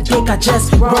on the dick, I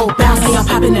just roll bounce. Hey, I'm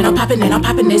popping and I'm popping and I'm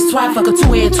popping this twat. Fuck a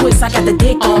two-head twist, I got the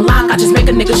dick on lock. I just make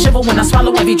a nigga shiver when I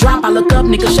swallow every drop. I look up,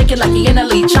 nigga shake it like he in a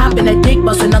lead. Chopping that dick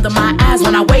bustin' under my eyes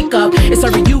when I wake up. It's her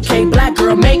UK black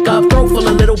girl makeup, throat full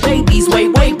of little babies.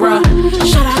 Wait, bruh.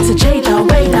 Shout out to Jada,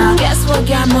 wait up. Guess what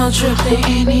got more drip than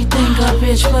anything a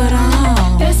bitch put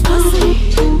on? This pussy,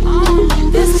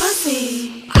 this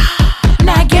pussy.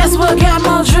 Now guess what got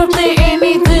more drip than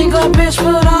anything a bitch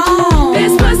put on?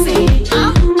 This pussy,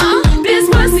 this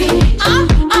pussy,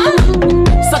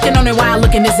 Sucking on it while I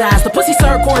look in his eyes. The pussy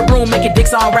serve courtroom, making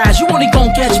dicks all rise. You only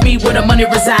gon' catch me where the money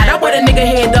reside. I wear the nigga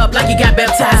head up like he got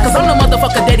baptized, cause I'm the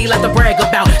motherfucker daddy like to brag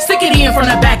about. Stick it in from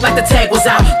the back like the tag was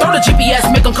out. Throw the GPS,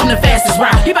 make him come the fastest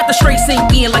route. He bout to straight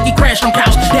sink in like he crashed on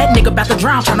couch. That nigga bout to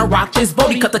drown, tryna rock this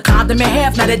boat. He cut the condom in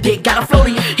half, now that dick got a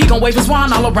floaty. He gon' wave his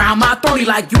wand all around my throaty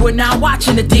like you are now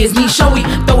watching the Disney showy.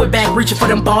 Throw it back, reaching for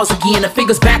them balls again. The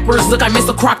fingers backwards, look like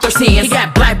Mr. Crocker's hands. He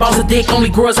got black balls of dick, only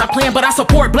girls I plan, but I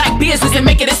support black business and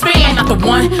make it expand. Not the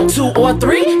 1, 2, or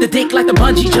 3. The dick like the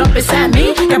bungee jump inside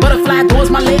me. Got butterfly doors,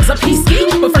 my legs up, he ski.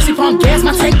 But first he pumped gas,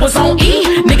 my tank was on E.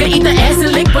 Nigga eat the ass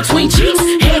and lick between cheeks.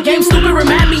 Head game stupid,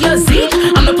 remind me of Z.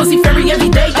 I'm the pussy fairy every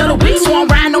day of the week, so I'm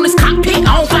riding on this cockpit,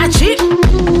 I don't fly chick.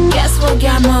 Guess what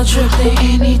got more drip than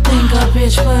anything a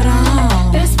bitch put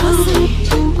on? This pussy,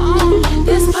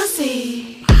 this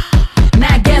pussy.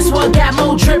 Now guess what got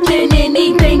more drip than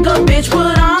anything a bitch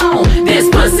put on? This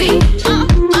pussy,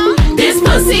 this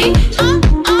pussy.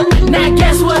 Now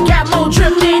guess what got more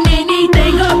drip than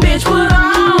anything a bitch put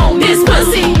on? This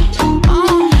pussy,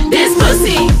 this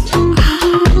pussy,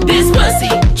 this pussy.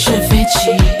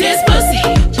 Chavichi, This pussy,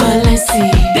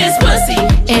 Balenci, this pussy,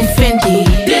 Infinity,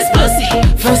 this pussy,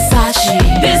 Versace,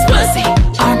 this pussy,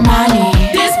 Armani,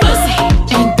 this pussy,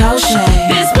 and Dolce,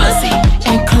 this pussy,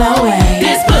 and Chloe,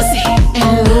 this pussy.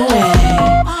 and Louis.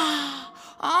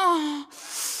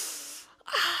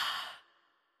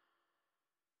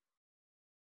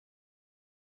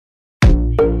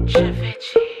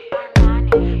 Chavichi,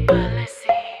 Armani,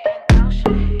 Balenci,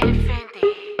 Dolce,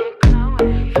 Infinity, Chloe,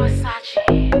 Versace.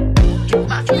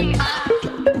 Must be all,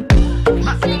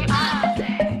 must be all,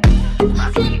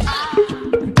 must be all.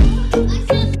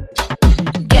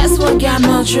 Guess what got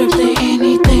more drip than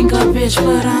anything a bitch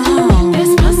put on?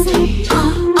 This pussy,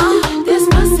 this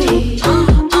pussy,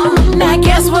 Now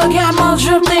guess what got more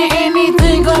drip than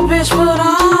anything a bitch put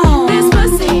on? This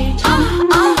pussy,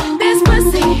 this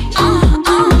pussy,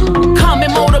 Come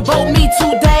and motorboat me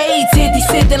today. Titty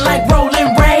sitting like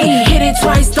Rolling Ray. Hit it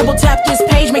twice, double tap this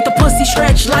page, make the pussy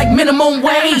stretch like minimum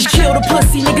wage. Kill the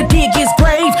pussy, nigga, dig his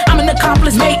grave. I'm an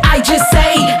accomplice, mate, I just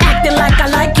say. Acting like I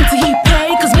like him till he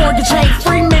pay, cause mortgage ain't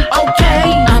Freeman,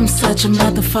 okay. I'm such a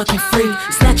motherfucking freak,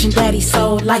 snatching daddy's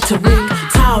soul like Tariq.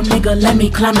 Tall nigga, let me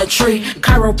climb the tree.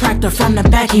 Chiropractor from the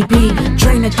back, he beat.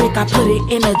 Drain the dick, I put it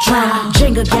in a drum.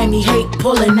 Jenga game, he hate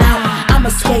pulling out. I'ma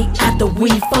skate at the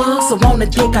weed fuck, so on the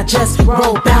dick, I just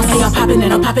roll bounce. Hey, I'm popping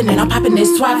and I'm popping and I'm popping this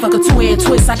twat. Fuck a two-head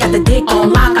twist, I got the dick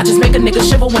on lock. I just make a nigga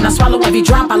shiver when I swallow every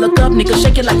drop. I look up, nigga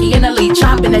shake it like he in a lead.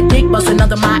 Chopping that dick bustin'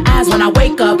 under my eyes when I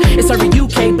wake up. It's her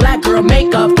UK black girl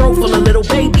makeup, throat full of little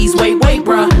babies. Wait,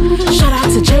 bruh. Shout out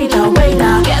to Jada, wait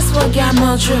up. Guess what got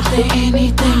more drip than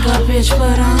anything a bitch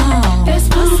put on? This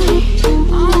pussy,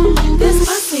 this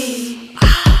pussy.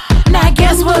 Now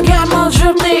guess what got more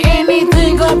drip than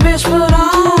anything a bitch put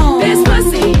on? This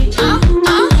pussy,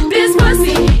 this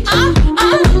pussy,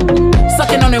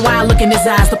 Sucking on it while I look in his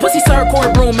eyes. The pussy serve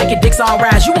courtroom, making dicks all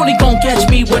rise. You only gon' catch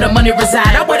me where the money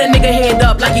reside. I wear the nigga head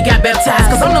up like he got baptized,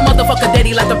 cause I'm the motherfucker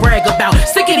daddy like to brag about.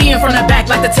 Stick it in from the back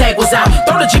like the tag was out.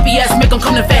 Throw the GPS, make him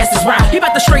come the fastest route. He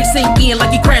bout to straight sink in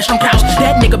like he crashed on couch.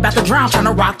 That nigga bout to drown,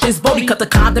 tryna rock this boat. He cut the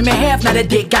condom in half, now that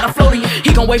dick got a floaty.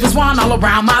 He gon' wave his wand all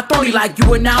around my throaty like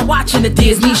you are now watching the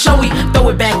Disney showy. Throw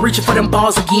it back, reaching for them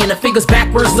balls again. The fingers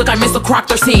backwards, look like Mr.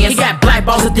 Crocker's hands. He got black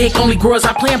balls of dick, only girls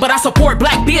I plan, but I support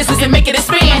black business and make it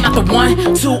expand. Not the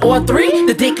 1, 2, or 3.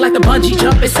 The dick like the bungee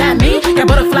jump inside me. Got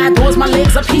butterfly doors, my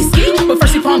legs up, he ski. But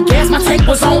first he pumped gas, my tank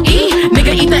was on E.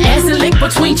 Nigga eat the ass and lick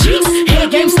between cheeks.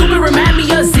 Head game stupid, remind me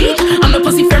of Zeke. I'm the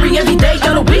pussy fairy every day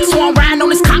of the week, so I'm riding on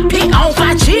this cockpit, I don't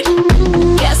fly chick.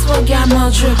 Guess what got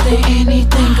more drip than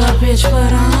anything a bitch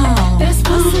put on? This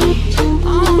pussy,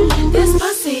 this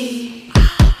pussy.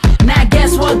 Now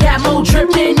guess what got more drip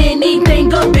than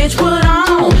anything a bitch put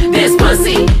on? This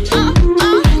pussy,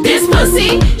 this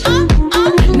pussy.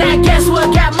 Now guess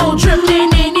what got more drip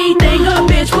than anything a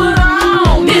bitch put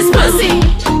on? This pussy,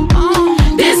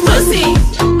 this pussy,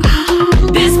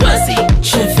 this pussy.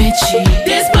 Givenchy,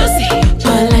 This pussy,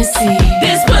 Balenci,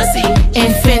 this pussy,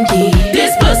 Infinity,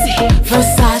 this pussy,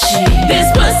 Versace, this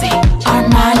pussy,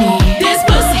 Armani, this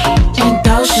pussy, and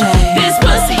Dolce, this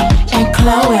pussy, and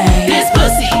Chloe, this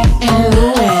pussy. and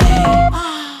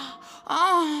Louis.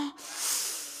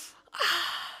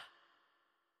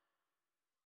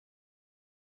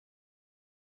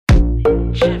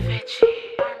 Givenchy,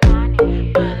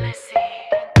 Armani, Balenci,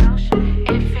 and Dolce,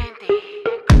 Infinity,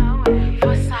 and Chloe,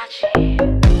 Versace.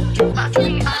 Must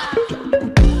be all,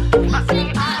 must be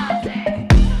all,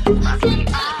 must be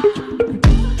all.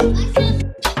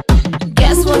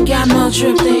 Guess what got more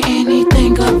drip than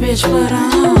anything a bitch put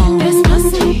on? This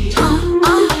pussy,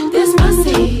 this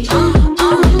pussy,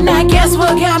 Now guess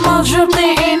what got more drip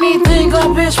than anything a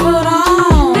bitch put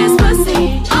on? This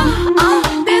pussy,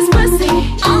 this pussy,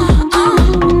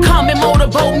 Come and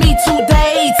motorboat me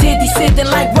today. Titty sitting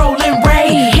like rolling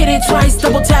Ray. Hit it twice,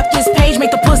 double tap this page.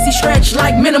 Make the pussy stretch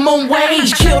like minimum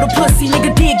wage. Kill the pussy,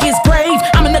 nigga dig his grave.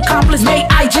 I'm an accomplice, mate,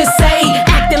 I just say.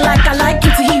 Acting like I like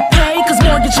him till he pay. Cause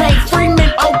mortgage ain't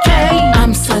Freeman, okay.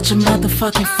 I'm such a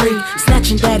motherfucking freak.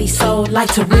 Snatching daddy's soul like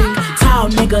Tariq. Tall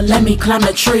nigga, let me climb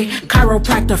the tree.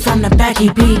 Chiropractor from the back, he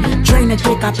be. Drain the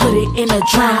dick, I put it in a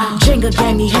drum. Jenga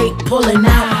game, he hate pulling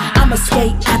out. I'ma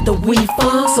skate after we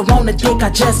fuck. So on the dick, I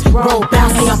just roll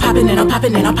bounce. Hey, I'm popping and I'm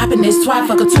popping and I'm popping this twat.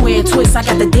 Fuck a two-hand twist, I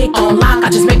got the dick on lock. I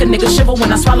just make a nigga shiver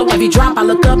when I swallow every drop. I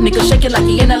look up, nigga shake it like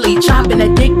he in a lead. Chopping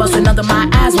that dick bustin' under my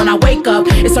eyes when I wake up.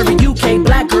 It's every UK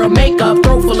black girl makeup.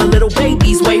 Throat full of little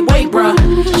babies, wait, bruh.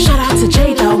 Shout out to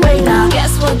Jada, wait up.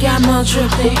 Guess what got more drip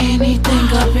than anything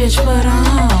a bitch put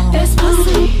on? This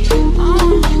pussy,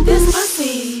 this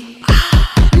pussy.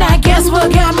 Now guess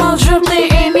what got more drip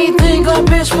than anything a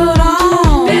bitch put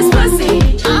on? This pussy,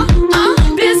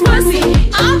 this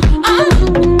pussy,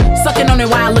 Sucking on it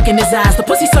while I look in his eyes. The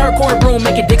pussy serve courtroom,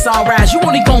 making dicks all rise. You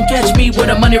only gon' catch me where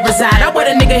the money reside. I wear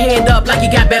a nigga head up like he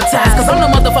got baptized. Cause I'm the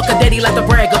motherfucker daddy like to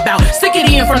brag about. Stick it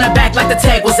in from the back like the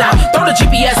tag was out. Throw the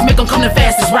GPS, make him come the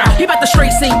fastest route. He bout to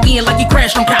straight sink in like he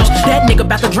crashed on couch. That nigga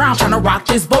bout to drown, tryna rock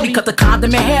this boat. He cut the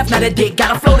condom in half, now that dick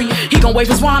got a floaty. He gon' wave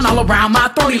his wand all around my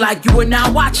throaty like you are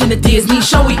now watching the Disney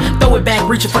showy. Throw it back,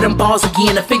 reaching for them balls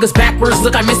again. The fingers backwards,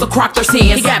 look like Mr. Croc their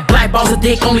hands. He got black balls of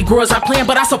dick, only girls I plan.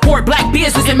 But I support black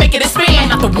business and make it expand.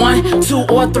 Not the 1, 2,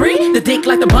 or 3. The dick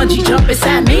like the bungee jump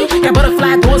inside me. Got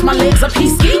butterfly doors, my legs up, he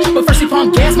ski. But first he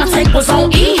pumped gas, my tank was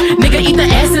on E. Nigga eat the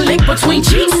ass and lick between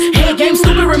cheeks. Head game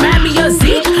stupid, remind me of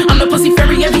Zeke. I'm the pussy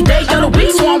fairy every day of the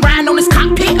week, so I'm riding on this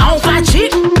cockpit, I don't fly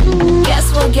chick.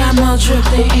 Guess what got more drip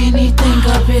than anything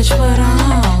a bitch put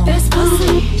on? This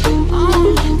pussy,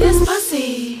 this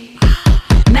pussy.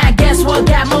 Now guess what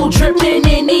got more drip than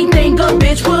anything a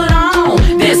bitch put on?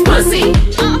 This pussy,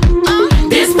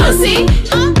 this pussy.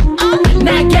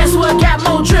 Now guess what got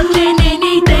more drip than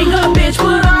anything a bitch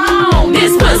put on?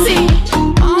 This pussy,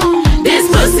 this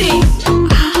pussy,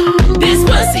 this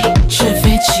pussy.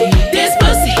 Givenchy, This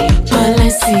pussy,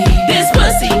 Balenci, this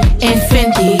pussy,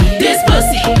 Infinity, this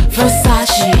pussy,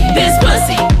 Versace, this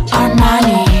pussy,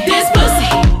 Armani, this pussy,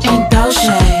 and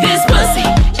Dolce, this pussy,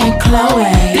 and Chloe,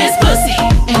 this pussy.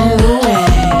 and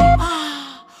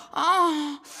Louis.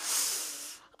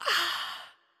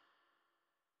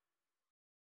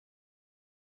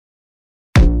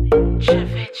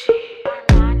 Givenchy,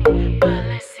 Armani,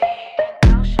 Balenci, and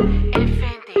Dolce,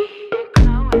 Infinity, and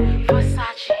Chloe,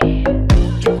 Versace.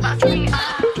 Must be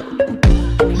all,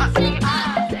 must be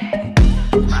all,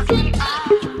 must be all.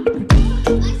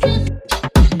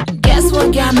 Guess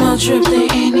what got more drip than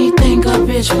anything a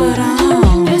bitch put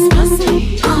on? This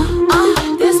pussy,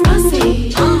 this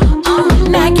pussy,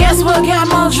 Now guess what got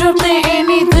more drip than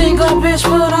anything a bitch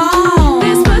put on?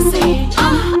 This pussy,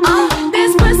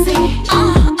 this pussy,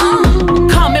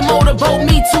 Come and motorboat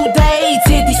me today.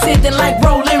 Titty sitting like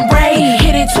rolling Ray.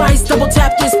 Hit it twice, double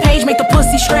tap this page. Make the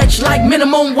pussy stretch like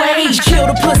minimum wage. Kill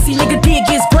the pussy, nigga dig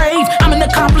his grave. I'm an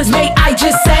accomplice, mate, I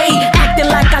just say. Acting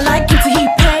like I like him till he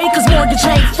pay. Cause mortgage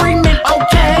ain't Freeman,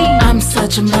 okay. I'm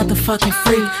such a motherfucker. motherfucking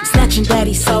freak. Snatching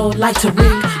daddy's soul like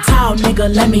Tariq. Tall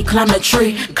nigga, let me climb the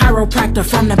tree. Chiropractor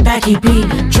from the back, he beat.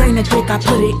 Drain the dick, I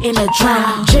put it in a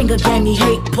drum. Jenga gang, he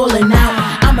hate pulling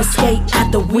out. I'ma skate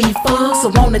at the weed fuck. So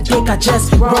on the dick, I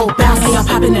just roll bounce. Hey, I'm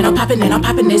popping and I'm popping and I'm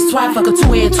popping this twat. Fuck a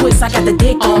two-head twist, I got the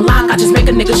dick on lock. I just make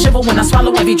a nigga shiver when I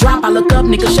swallow every drop. I look up,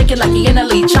 nigga shake it like he in a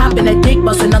lead. Chopping that dick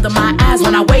bustin' under my eyes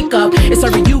when I wake up. It's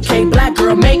every UK black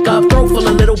girl makeup. Throat full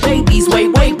of little babies,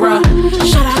 wait, bruh.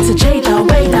 Shout out to Jada,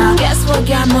 wait up. Guess what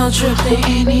got more drip than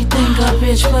anything a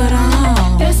bitch put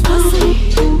on? This pussy,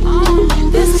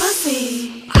 this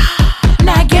pussy.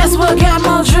 Now guess what got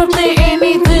more drip than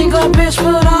anything a bitch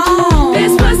put on?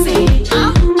 This pussy,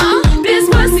 this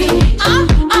pussy,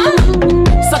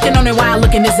 Sucking on it while I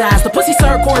look in his eyes. The pussy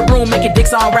serve courtroom, making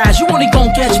dicks all rise. You only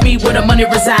gon' catch me where the money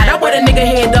reside. I wear the nigga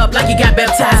head up like he got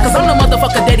baptized. Cause I'm the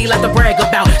motherfucker daddy like to brag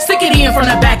about. Stick it in from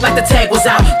the back like the tag was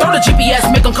out. Throw the GPS,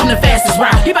 make him come the fastest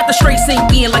route. He bout to straight sink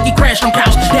in like he crashed on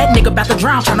couch. That nigga bout to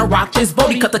drown, tryna rock this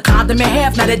boat. He cut the condom in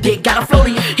half, now that dick got a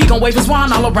floaty. He gon' wave his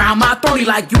wand all around my throaty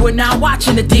like you are now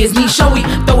watching the Disney showy.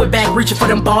 Throw it back, reaching for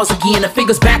them balls again. The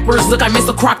fingers backwards, look, I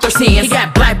Mr. Croctor's hands. He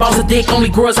got black balls of dick, only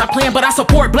girls I plan. But I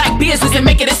support black business and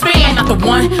make it expand. Not the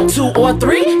 1, 2, or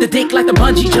 3. The dick like the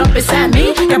bungee jump inside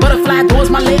me. Got butterfly doors,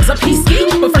 my legs up, he ski.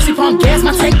 But first he pump gas,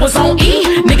 my tank was on E.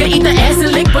 Nigga eat the ass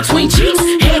and lick between cheeks.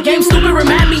 Head game stupid,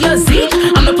 remind me of Z.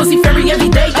 I'm the pussy fairy every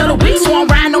day of the week. So I'm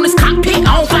riding on this cockpit,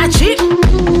 I don't fly cheap.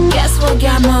 Guess what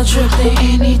got more drip than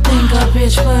anything a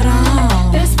bitch put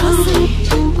on? This pussy,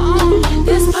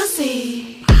 this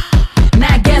pussy.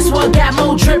 Now guess what got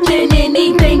more drip than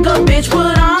anything a bitch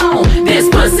put on? This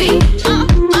pussy,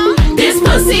 this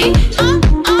pussy.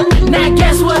 Now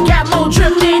guess what got more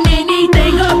drip than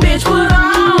anything a bitch put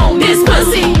on? This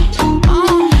pussy,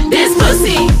 this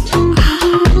pussy,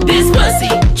 this pussy.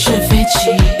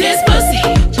 Givenchy, This pussy,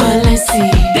 Balenci,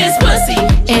 this pussy,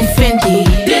 Infinity,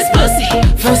 this pussy,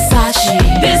 Versace,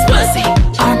 this pussy,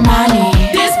 Armani,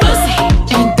 this pussy,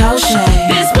 and Dolce,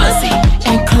 this pussy,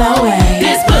 and Chloe,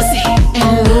 this pussy.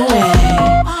 and Louis.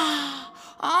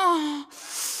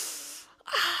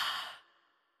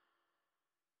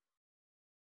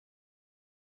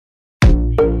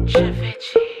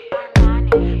 Givenchy,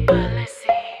 Armani,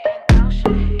 Balenci, and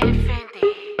Dolce,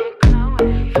 Infinity, and Chloe,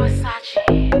 Versace.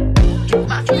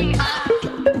 Must be all,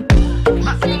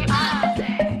 must be all,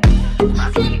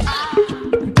 must be all.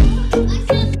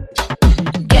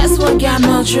 Guess what got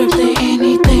more drip than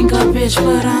anything a bitch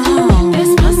put on?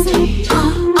 This pussy,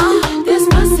 this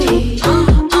pussy,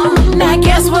 Now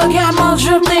guess what got more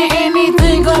drip than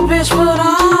anything a bitch put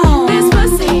on? This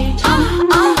pussy,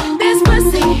 this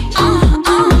pussy,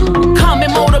 Come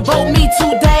and motorboat me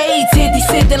today. Titty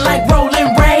sitting like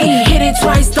Rolling Ray. Hit it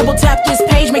twice, double tap this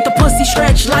page. Make the pussy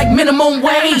stretch like minimum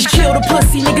wage. Kill the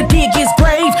pussy, nigga, dig his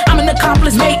grave. I'm an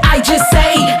accomplice, mate, I just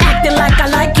say. Acting like I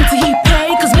like him till he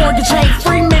pay. Cause mortgage ain't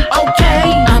Freeman,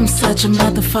 okay. I'm such a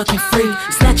motherfucking freak.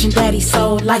 Snatching daddy's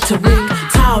soul like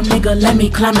Tariq. Tall nigga, let me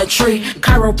climb the tree.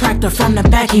 Chiropractor from the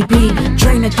back, he beat.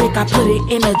 Drain the dick, I put it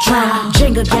in a drum.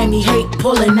 Jenga gang, he hate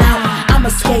pulling out. I'ma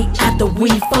skate at the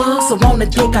weed fuck. So on the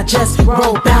dick, I just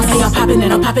roll bounce. Hey, I'm popping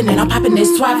and I'm popping and I'm popping this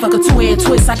twat. Fuck a two-head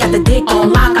twist, I got the dick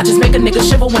on lock. I just make a nigga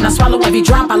shiver when I swallow every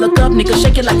drop. I look up, nigga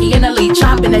shake it like he in a lead.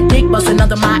 Chopping that dick bustin'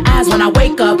 under my eyes when I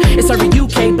wake up. It's every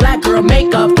UK black girl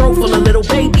makeup. Throat full of little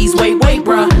babies, wait,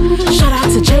 bruh. Shout out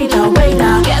to Jada, wait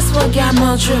up. Guess what got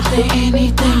more drip than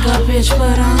anything a bitch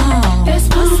put on? This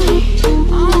pussy,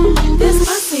 this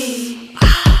pussy.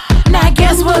 Now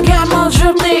guess what got more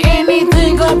drip than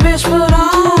anything a bitch put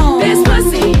on? This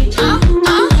pussy,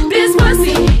 this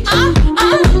pussy,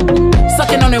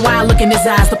 Sucking on it while I look in his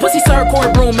eyes. The pussy serve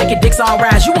courtroom, making dicks all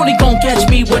rise. You only gon' catch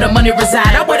me where the money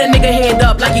reside. I wear the nigga head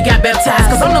up like he got baptized.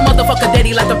 Cause I'm the motherfucker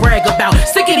daddy like to brag about.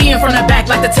 Stick it in from the back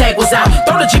like the tag was out.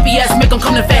 Throw the GPS, make him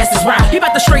come the fastest route. He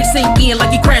bout to straight sink in like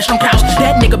he crashed on couch.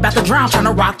 That nigga bout to drown,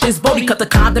 tryna rock this boat. He cut the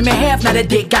condom in half, now that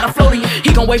dick got a floaty.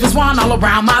 He gon' wave his wand all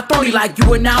around my throaty like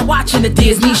you are now watching the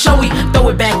Disney showy. Throw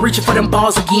it back, reaching for them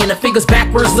balls again. The fingers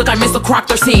backwards, look, I Mr.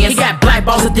 Croctor's hands. He got black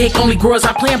balls of dick, only girls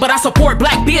I plan. But I support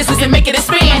black business and make it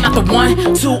expand. Not the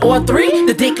 1, 2, or 3.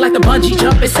 The dick like the bungee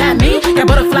jump inside me. Got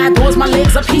butterfly doors, my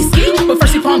legs up, he ski. But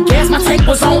first he pump gas, my tank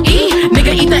was on E.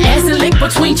 Nigga eat the ass and lick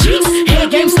between cheeks.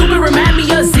 Head game stupid, remind me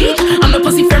of Z. I'm the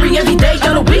pussy fairy every day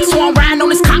of the week. So I'm riding on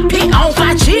this cockpit, I don't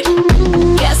fly cheap.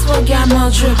 Guess what got more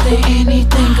drip than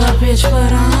anything a bitch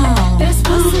put on? This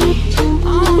pussy,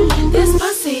 this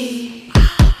pussy.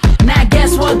 Now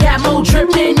guess what got more drip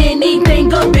than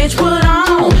anything a bitch put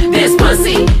on? This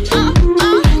pussy,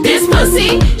 this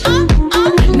pussy.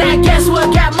 Now guess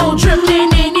what got more drip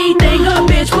than anything a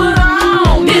bitch put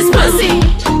on? This pussy,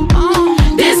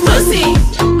 this pussy.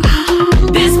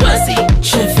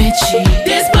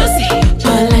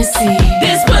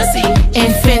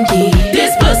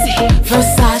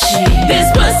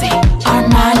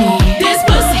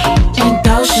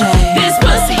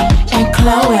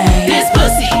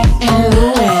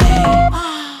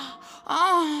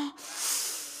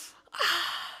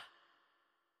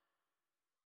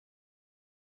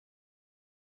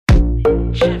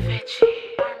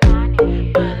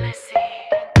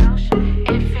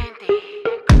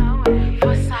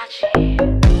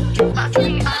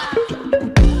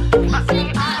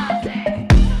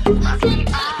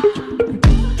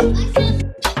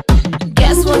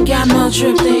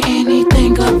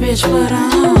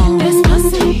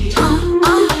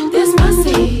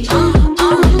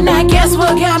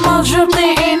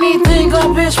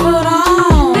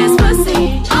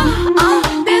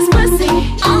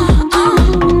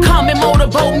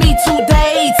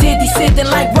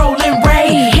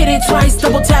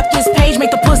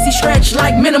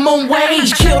 minimum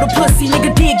wage. Kill the pussy,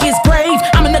 nigga dig his grave.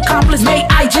 I'm an accomplice, mate,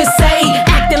 I just say.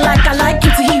 Acting like I like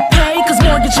him till he pay, cause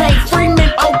mortgage ain't free,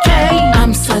 man, okay.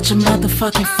 I'm such a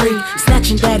motherfucking freak,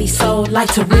 snatching daddy's soul like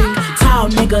Tariq. Tall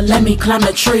nigga, let me climb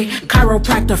the tree.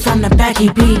 Chiropractor from the back, he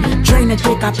be. Drain the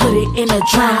dick, I put it in a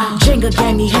drum. Jenga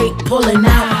game, he hate pulling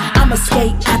out. I'ma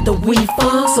skate at the weed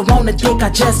fuck, so on the dick, I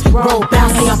just roll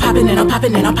bounce. Hey, I'm popping and I'm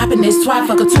popping and I'm popping this twat.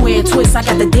 Fuck a two-hand twist, I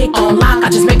got the dick on lock. I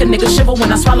just make a nigga shiver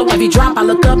when I swallow every drop. I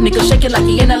look up, nigga shake it like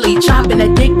he in a lead chop. And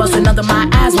that dick bustin' under my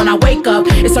eyes when I wake up.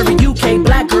 It's every UK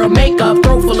black girl makeup.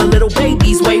 Throat full of little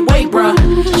babies, wait, bruh.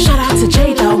 Shout out to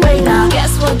Jada, wait up.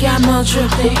 Guess what got more drip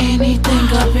than anything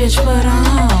a bitch put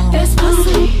on? This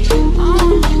pussy,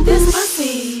 this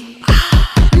pussy.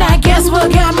 Now guess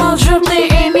what got more drip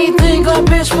than anything a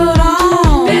bitch put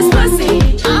on? This pussy,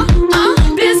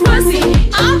 this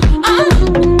pussy,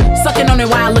 Sucking on it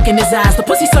while I look in his eyes. The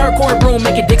pussy serve courtroom,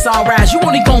 making dicks all rise. You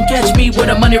only gon' catch me where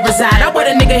the money reside. I wear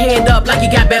a nigga head up like he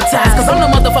got baptized, cause I'm the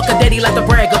motherfucker daddy like to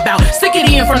brag about. Stick it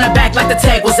in from the back like the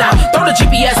tag was out. Throw the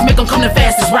GPS, make him come the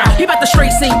fastest route. He bout to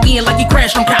straight sink in like he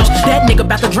crashed on couch. That nigga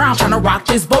bout to drown, tryna rock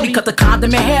this boat. He cut the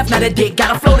condom in half, now that dick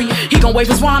got a floaty. He gon' wave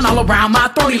his wand all around my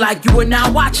throaty like you are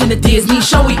now watching the Disney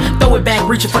showy. Throw it back,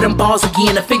 reaching for them balls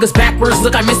again. The fingers backwards,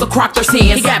 look I Mr. Croc their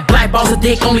hands. He got black balls of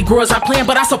dick, only grows I plan,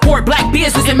 but I support black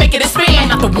business and make it expand.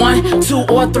 Not the 1, 2,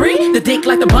 or 3. The dick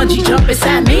like the bungee jump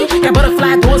inside me. Got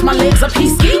butterfly doors, my legs up, he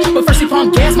ski. But first he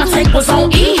pumped gas, my tank was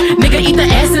on E. Nigga eat the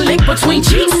ass and lick between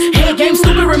cheeks. Head game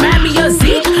stupid, remind me of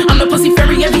Zeke. I'm the pussy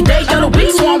fairy every day of the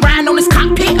week, so I'm riding on this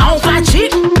cockpit, I don't fly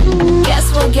chick.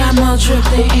 Guess what got more drip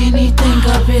than anything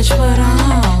a bitch put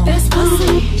on? This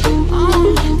pussy,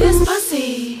 this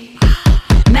pussy.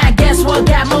 Now guess what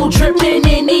got more drip than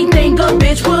anything a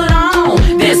bitch put on?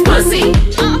 This pussy,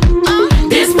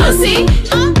 this pussy.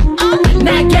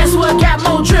 Now guess what got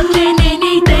more drip than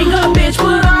anything a bitch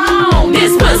put on?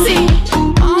 This pussy,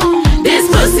 this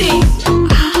pussy,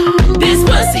 this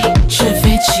pussy.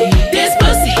 Travici, This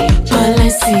pussy,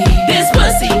 Balenci, this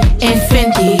pussy,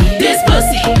 Infinity, this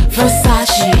pussy,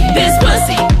 Versace, this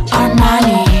pussy,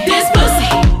 Armani, this pussy,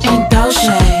 and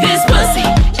Dolce, this pussy,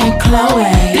 and Chloe,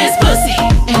 this pussy.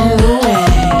 and Louis.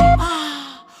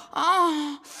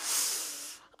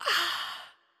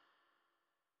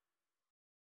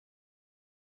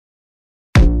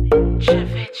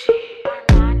 Travici,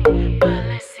 Armani,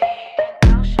 Balenci,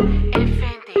 Dolce,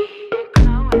 Infinity,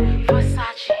 Chloe,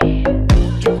 Versace.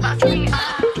 Must be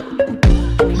all,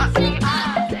 must be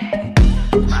all,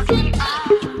 must be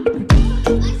all.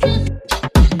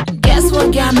 Guess what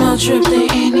got more drip than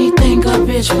anything a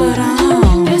bitch put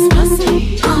on? This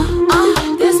pussy,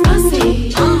 this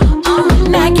pussy,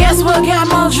 Now guess what got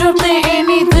more drip than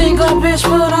anything a bitch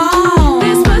put on?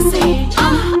 This pussy,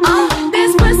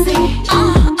 this pussy,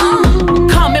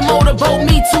 Come and motorboat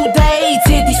me today.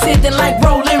 Titty sitting like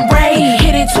Rolling Ray.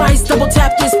 Hit it twice, double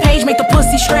tap this page. Make the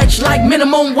pussy stretch like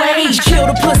minimum wage. Kill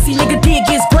the pussy, nigga dig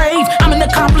his grave. I'm an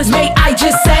accomplice, mate, I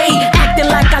just say. Acting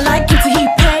like I like him till he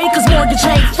pay, cause mortgage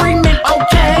ain't free, man,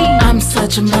 okay. I'm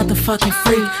such a motherfucking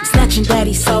freak, snatching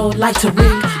daddy's soul like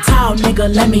Tariq. Tall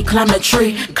nigga, let me climb the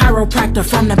tree. Chiropractor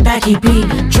from the back, he be.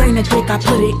 Drain the dick, I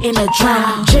put it in a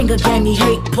drum. Jenga game, he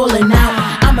hate pulling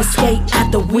out. I'ma skate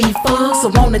at the weed fuck, so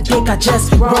on the dick, I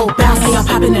just roll bounce. Hey, I'm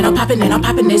popping and I'm popping and I'm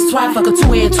popping this twat. Fuck a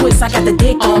two-hand twist, I got the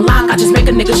dick on lock. I just make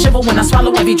a nigga shiver when I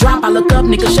swallow every drop. I look up,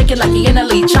 nigga shake it like he in a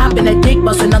lead chop. And that dick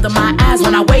bustin' under my eyes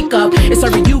when I wake up. It's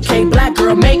every UK black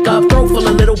girl makeup. Throat full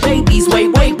of little babies,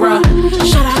 wait, bruh.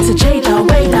 Shout out to Jada,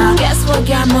 wait up. Guess what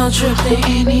got more drip than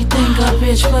anything a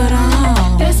bitch put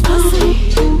on? This pussy,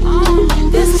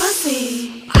 this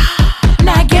pussy.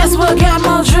 Now guess what got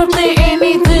more drip than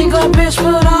anything a bitch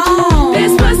put on?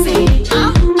 This pussy,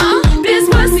 this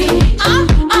pussy,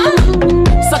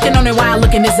 Sucking on it while I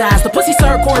look in his eyes. The pussy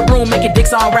serve courtroom, making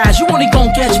dicks all rise. You only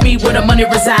gon' catch me where the money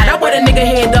reside. I wear a nigga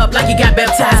head up like he got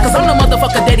baptized, cause I'm the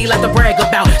motherfucker daddy like to brag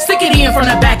about. Stick it in from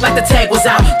the back like the tag was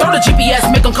out. Throw the GPS,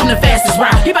 make him come the fastest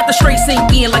route. He bout to straight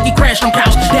sink in like he crashed on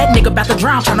couch. That nigga bout to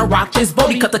drown, tryna rock this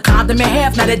boat. He cut the condom in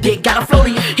half, now that dick got a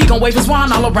floaty. He gon' wave his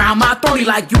wand all around my throaty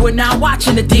like you are now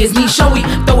watching the Disney showy.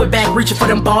 Throw it back, reaching for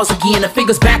them balls again. The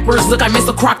fingers backwards, look I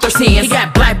Mr. Croc their hands. He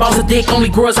got black balls of dick, only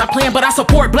grows I plan, but I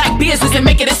support black business and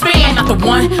make it expand. Not the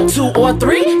 1, 2, or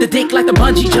 3. The dick like the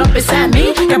bungee jump inside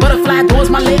me. Got butterfly doors,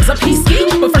 my legs up, he ski.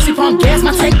 But first he pumped gas,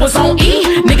 my tank was on E.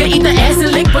 Nigga eat the ass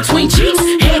and lick between cheeks.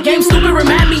 Head game stupid,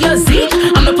 remind me of Zeke.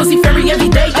 I'm the pussy fairy every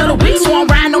day of the week, so I'm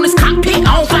riding on this cockpit,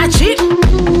 I don't fly chick.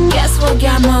 Guess what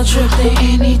got more drip than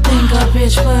anything a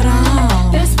bitch put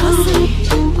on? This pussy,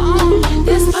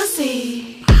 this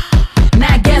pussy.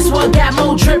 Now guess what got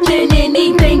more drip than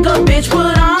anything a bitch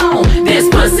put on? This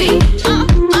pussy,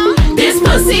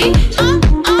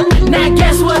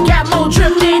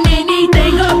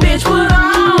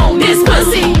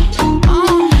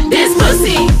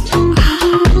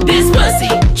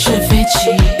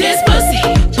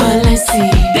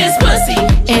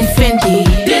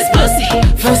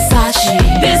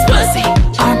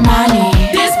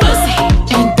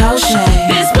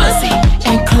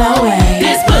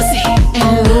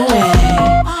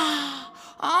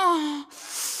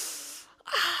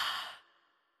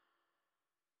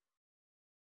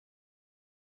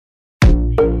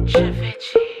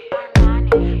 Givenchy,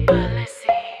 Armani,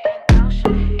 Balenci, and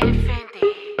Dolce, and Fendi,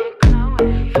 and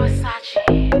Chloe, Versace.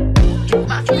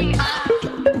 Must be all,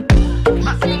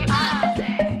 must be all,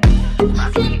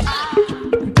 must be all.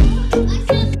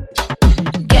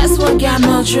 Guess what got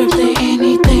more drip than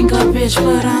anything a bitch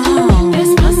put on? This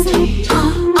pussy,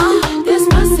 this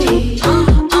pussy,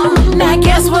 Now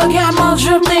guess what got more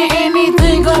drip than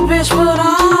anything a bitch put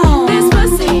on? This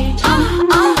pussy,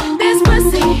 this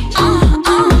pussy,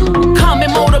 Come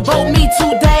and motorboat me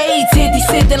today. Titty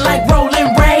sitting like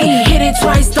Rolling Ray. Hit it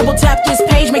twice, double tap this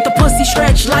page. Make the pussy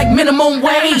stretch like minimum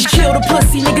wage. Kill the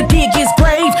pussy, nigga, dig his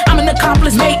grave. I'm an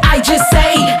accomplice, mate, I just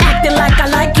say. Acting like I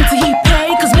like him till he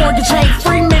pay. Cause mortgage ain't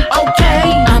Freeman, okay.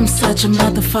 I'm such a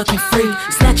motherfucking freak.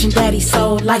 Snatching daddy's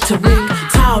soul like Tariq.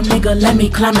 Tall nigga, let me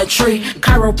climb a tree.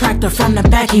 Chiropractor from the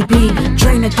back, he be.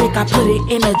 Drain the dick, I put it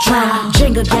in a drum.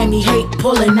 Jenga gave me hate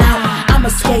pulling out. I'ma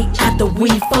skate at the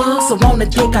weed fuck. So on the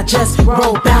dick, I just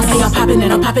roll bounce. Hey, I'm popping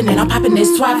and I'm popping and I'm popping this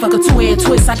twat. Fuck a two-head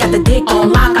twist, I got the dick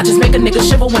on lock. I just make a nigga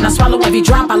shiver when I swallow every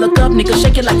drop. I look up, nigga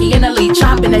shake it like he in a lead.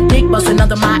 Chopping that dick, busting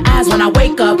under my eyes when I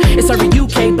wake up. It's her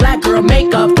UK black girl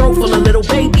makeup. Throat full of little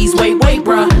babies, wait,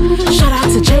 bruh. Shout out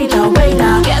to Jada, wait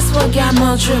up. Guess what got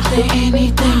more drip than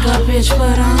anything a bitch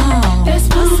put on? This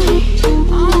pussy,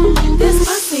 this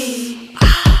pussy.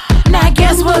 Now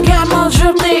guess what got more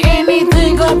drip than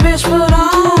anything a bitch put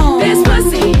on? This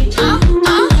pussy,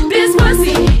 this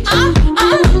pussy,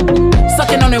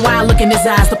 Sucking on it while I look in his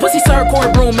eyes. The pussy serve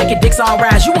courtroom, making dicks all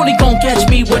rise. You only gon' catch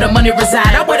me where the money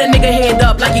reside. I wear the nigga head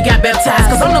up like he got baptized.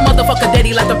 Cause I'm the motherfucker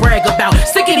daddy like to brag about.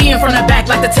 Stick it in from the back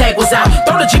like the tag was out.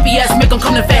 Throw the GPS, make him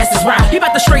come the fastest route. He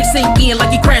bout to straight sink in like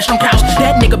he crashed on couch.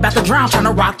 That nigga bout to drown,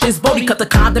 tryna rock this boat. He cut the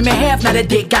condom in half, now that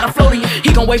dick got a floaty.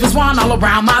 He gon' wave his wand all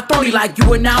around my throaty like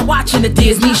you are now watching the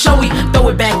Disney showy. Throw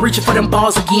it back, reaching for them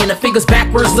balls again. The fingers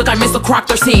backwards, look I Mr. Croc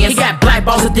their hands. He got black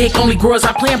balls of dick, only girls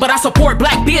I plan. But I support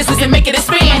black business and make it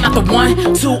expand. Not the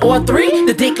 1, 2, or 3.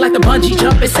 The dick like the bungee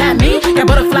jump inside me. Got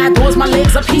butterfly doors, my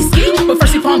legs up, he ski. But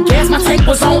first he pumped gas, my tank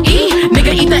was on E.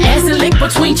 Nigga eat the ass and lick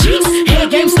between cheeks. Head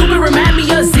game stupid, remind me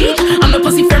of Zeke. I'm the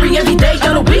pussy fairy every day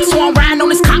of the week. So I'm riding on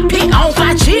this cockpit, I don't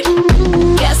fly cheap.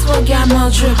 Guess what got more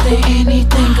drip than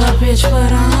anything a bitch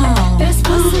put on? This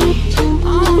pussy,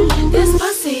 this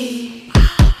pussy.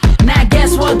 Now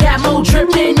guess what got more drip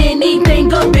than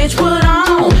anything a bitch put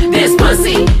on? This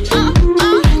pussy,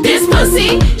 this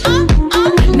pussy.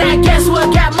 Now guess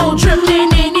what got more drip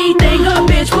than anything a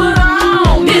bitch put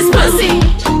on? This pussy,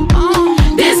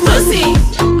 this pussy,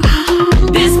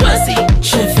 this pussy.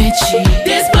 Givenchy,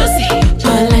 This pussy,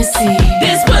 Balenci,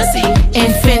 this pussy,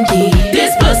 and Fendi,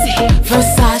 this pussy,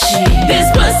 Versace, this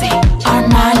pussy,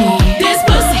 Armani, this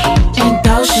pussy, and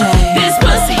Dolce, this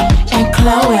pussy, and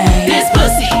Chloe, this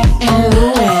pussy. and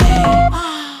Louis.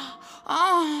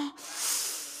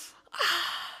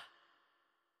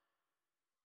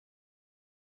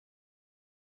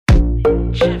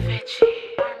 Givenchy,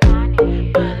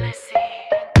 Armani, Balenci,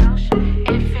 and Dolce,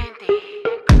 and Fendi,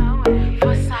 and Chloe,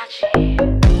 Versace.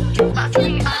 Must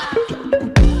be all,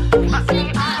 must be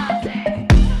all,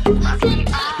 must be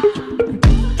all.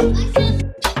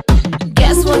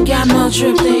 Guess what got more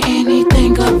drip than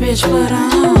anything a bitch put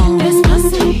on? This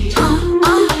pussy,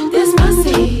 this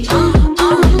pussy,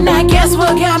 Now guess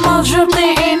what got more drip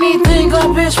than anything a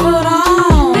bitch put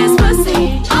on? This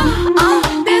pussy,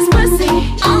 this pussy,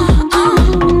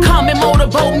 Come and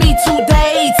motorboat me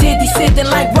today. Titty sitting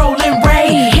like Rolling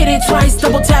Ray. Hit it twice,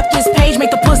 double tap this page.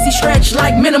 Make the pussy stretch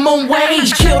like minimum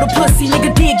wage. Kill the pussy,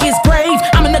 nigga, dig his grave.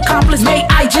 I'm an accomplice, mate,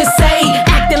 I just say.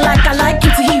 Acting like I like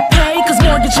him till he pay. Cause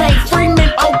mortgage ain't Freeman,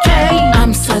 okay.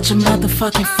 I'm such a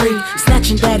motherfucking freak.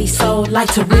 Snatching daddy's soul like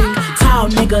Tariq. Tall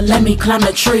nigga, let me climb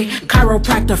the tree.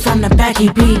 Chiropractor from the back, he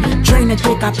be. Drain the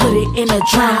dick, I put it in a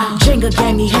drum. Jenga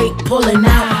gave me hate pulling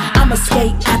out. I'ma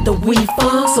skate at the weed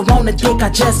fuck. So on the dick, I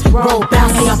just roll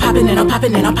bounce. Hey, I'm popping and I'm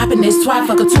popping and I'm popping this twat.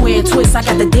 Fuck a two-head twist, I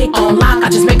got the dick on lock. I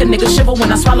just make a nigga shiver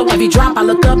when I swallow every drop. I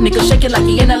look up, nigga shake it like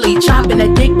he in a lead. Chopping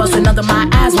that dick, busting under my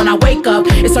eyes when I wake up.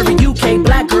 It's her UK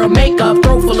black girl makeup.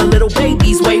 Throat full of little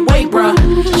babies, wait, bruh.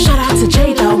 Shout out to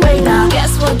Jada, wait up.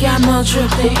 Guess what got more drip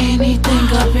than anything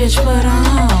a bitch put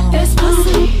on? This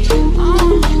pussy,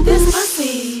 this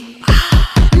pussy.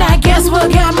 Now guess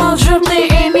what got more drip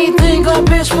than anything a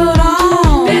bitch put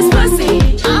on? This pussy,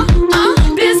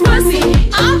 this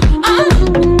pussy,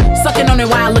 Sucking on it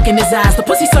while I look in his eyes. The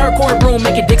pussy serve courtroom,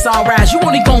 making making dicks all rise. You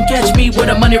only gon' catch me where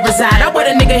the money reside. I wear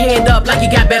the nigga head up like he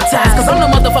got baptized, cause I'm the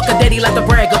motherfucker that he like to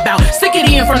brag about. Stick it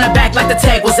in from the back like the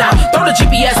tag was out. Throw the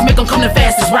GPS, make him come the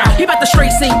fastest route. He bout to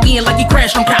straight sink in like he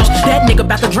crashed on couch. That nigga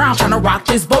bout to drown, tryna rock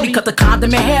this boat. He cut the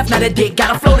condom in half, now that dick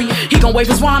got a floaty. He gon' wave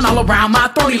his wand all around my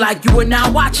throaty like you are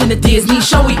now watching the Disney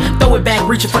showy. Throw it back,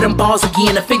 reaching for them balls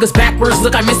again. The fingers backwards,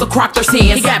 look like Mr. Croc their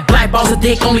hands. He got black balls of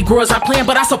dick, only growers I plan,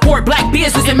 but I support black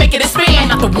business and make it expand.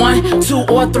 Not the 1,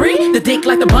 2, or 3. The dick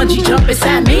like the bungee jump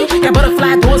inside me. Got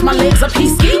butterfly doors, my legs up, he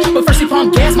ski. But first he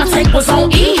pump gas, my tank was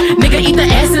on E. Nigga eat the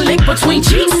ass and lick between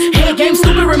cheeks. Head game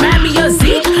stupid, remind me of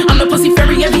Zeke. I'm the pussy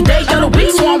fairy every day of the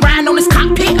week, so I'm riding on this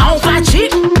cockpit, I don't fly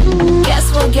chick.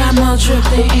 Guess what got more drip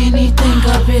than anything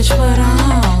a bitch put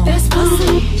on? This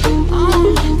pussy,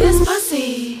 this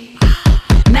pussy.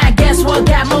 Now guess what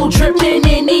got more drip than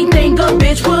anything a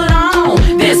bitch put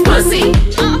on? This pussy,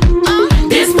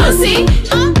 this pussy.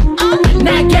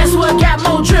 Now guess what got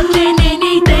more drip than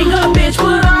anything a bitch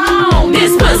put on?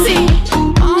 This pussy,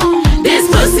 this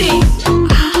pussy,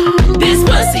 this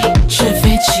pussy.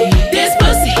 Travici, This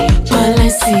pussy,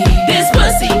 Balenci, this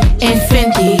pussy,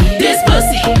 Infinity, this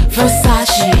pussy,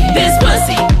 Versace, this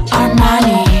pussy,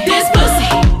 Armani, this pussy,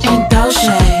 and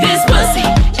Dolce, this pussy,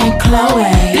 and Chloe,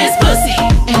 this pussy.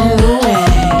 and Louis.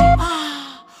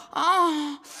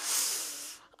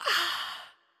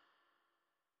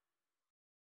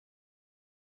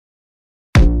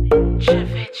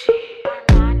 Travici,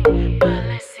 Armani,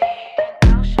 Balenci, and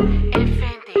Dolce,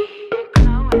 Infinity, and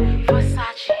Chloe,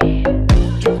 Versace.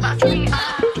 Must be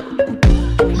all,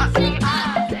 must be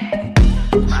all,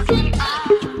 must be all.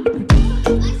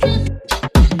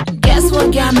 Guess what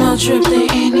got more drip than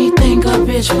anything a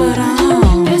bitch put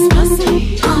on? This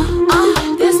pussy,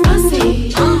 this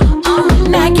pussy,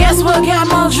 Now guess what got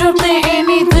more drip than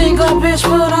anything a bitch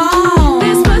put on?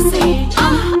 This pussy,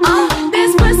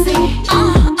 this pussy,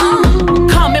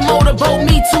 Come and motorboat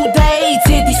me today.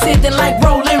 Titty sitting like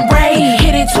Rolling Ray.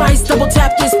 Hit it twice, double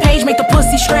tap this page. Make the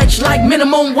pussy stretch like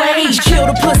minimum wage. Kill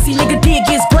the pussy, nigga dig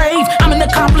his grave. I'm an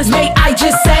accomplice, mate, I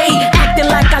just say. Acting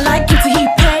like I like him till he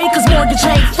pay, cause mortgage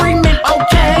ain't Freeman,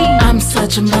 okay. I'm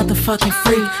such a motherfucking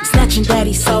freak. Snatching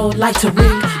daddy's soul like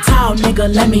Tariq. Tall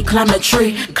nigga, let me climb the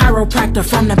tree. Chiropractor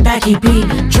from the back, he beat.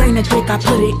 Drain the dick, I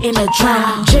put it in a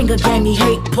drum. Jenga game, he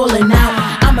hate pulling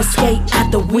out. I'ma skate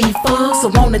at the weed fuck. So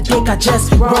on the dick, I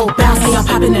just roll bounce. Hey, I'm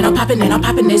popping and I'm popping and I'm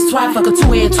popping this twat. Fuck a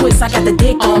two-head twist, I got the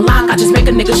dick on lock. I just make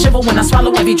a nigga shiver when I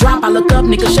swallow every drop. I look up,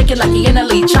 nigga shake it like he in a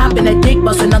lead. Chopping that dick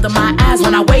bustin' under my eyes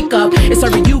when I wake up. It's her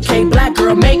UK black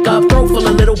girl makeup. Throat full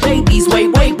of little babies,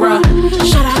 wait, bruh.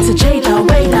 Shout out to Jada,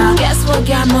 wait up. Guess what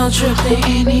got more drip than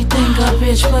anything a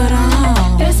bitch put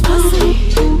on? This pussy,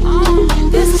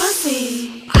 this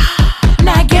pussy.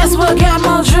 Now guess what got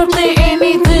more drip than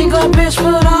anything a bitch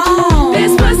put on?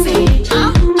 This pussy,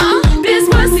 this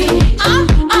pussy,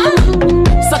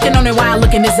 Sucking on it while I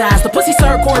look in his eyes. The pussy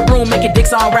serve courtroom, making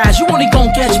dicks all rise. You only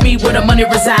gon' catch me where the money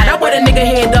reside. I wear the nigga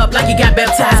head up like he got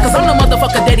baptized, cause I'm the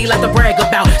motherfucker that he like to brag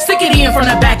about. Stick it in from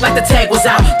the back like the tag was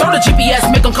out. Throw the GPS,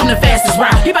 make him come the fastest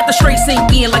route. He bout to straight sink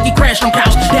in like he crashed on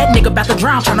couch. That nigga bout to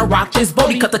drown, tryna rock this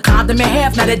boat. He cut the condom in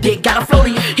half, now that dick got a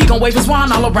floaty. He gon' wave his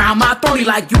wand all around my throaty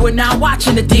like you are now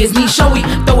watching the Disney showy.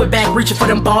 Throw it back, reaching for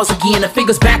them balls again. The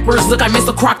fingers backwards, look like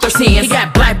Mr. Croc their hands. He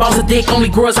got black balls of dick, only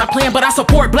growers I plan, but I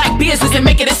support black business and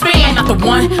make it expand. Not the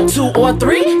 1, 2, or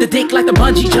 3. The dick like the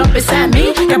bungee jump inside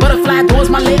me. Got butterfly doors,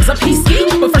 my legs up, he ski.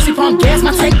 But first he pump gas,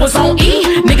 my tank was on E.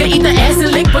 Nigga eat the ass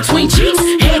and lick between cheeks.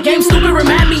 Head game stupid,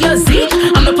 remind me of Zeke.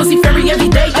 I'm the pussy fairy every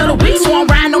day of the week, so I'm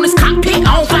riding on this cockpit,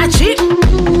 I don't fly chick.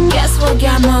 Guess what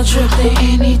got more drip than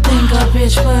anything a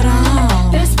bitch put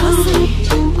on? This pussy,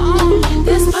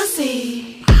 this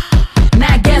pussy.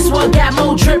 Now guess what got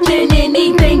more drip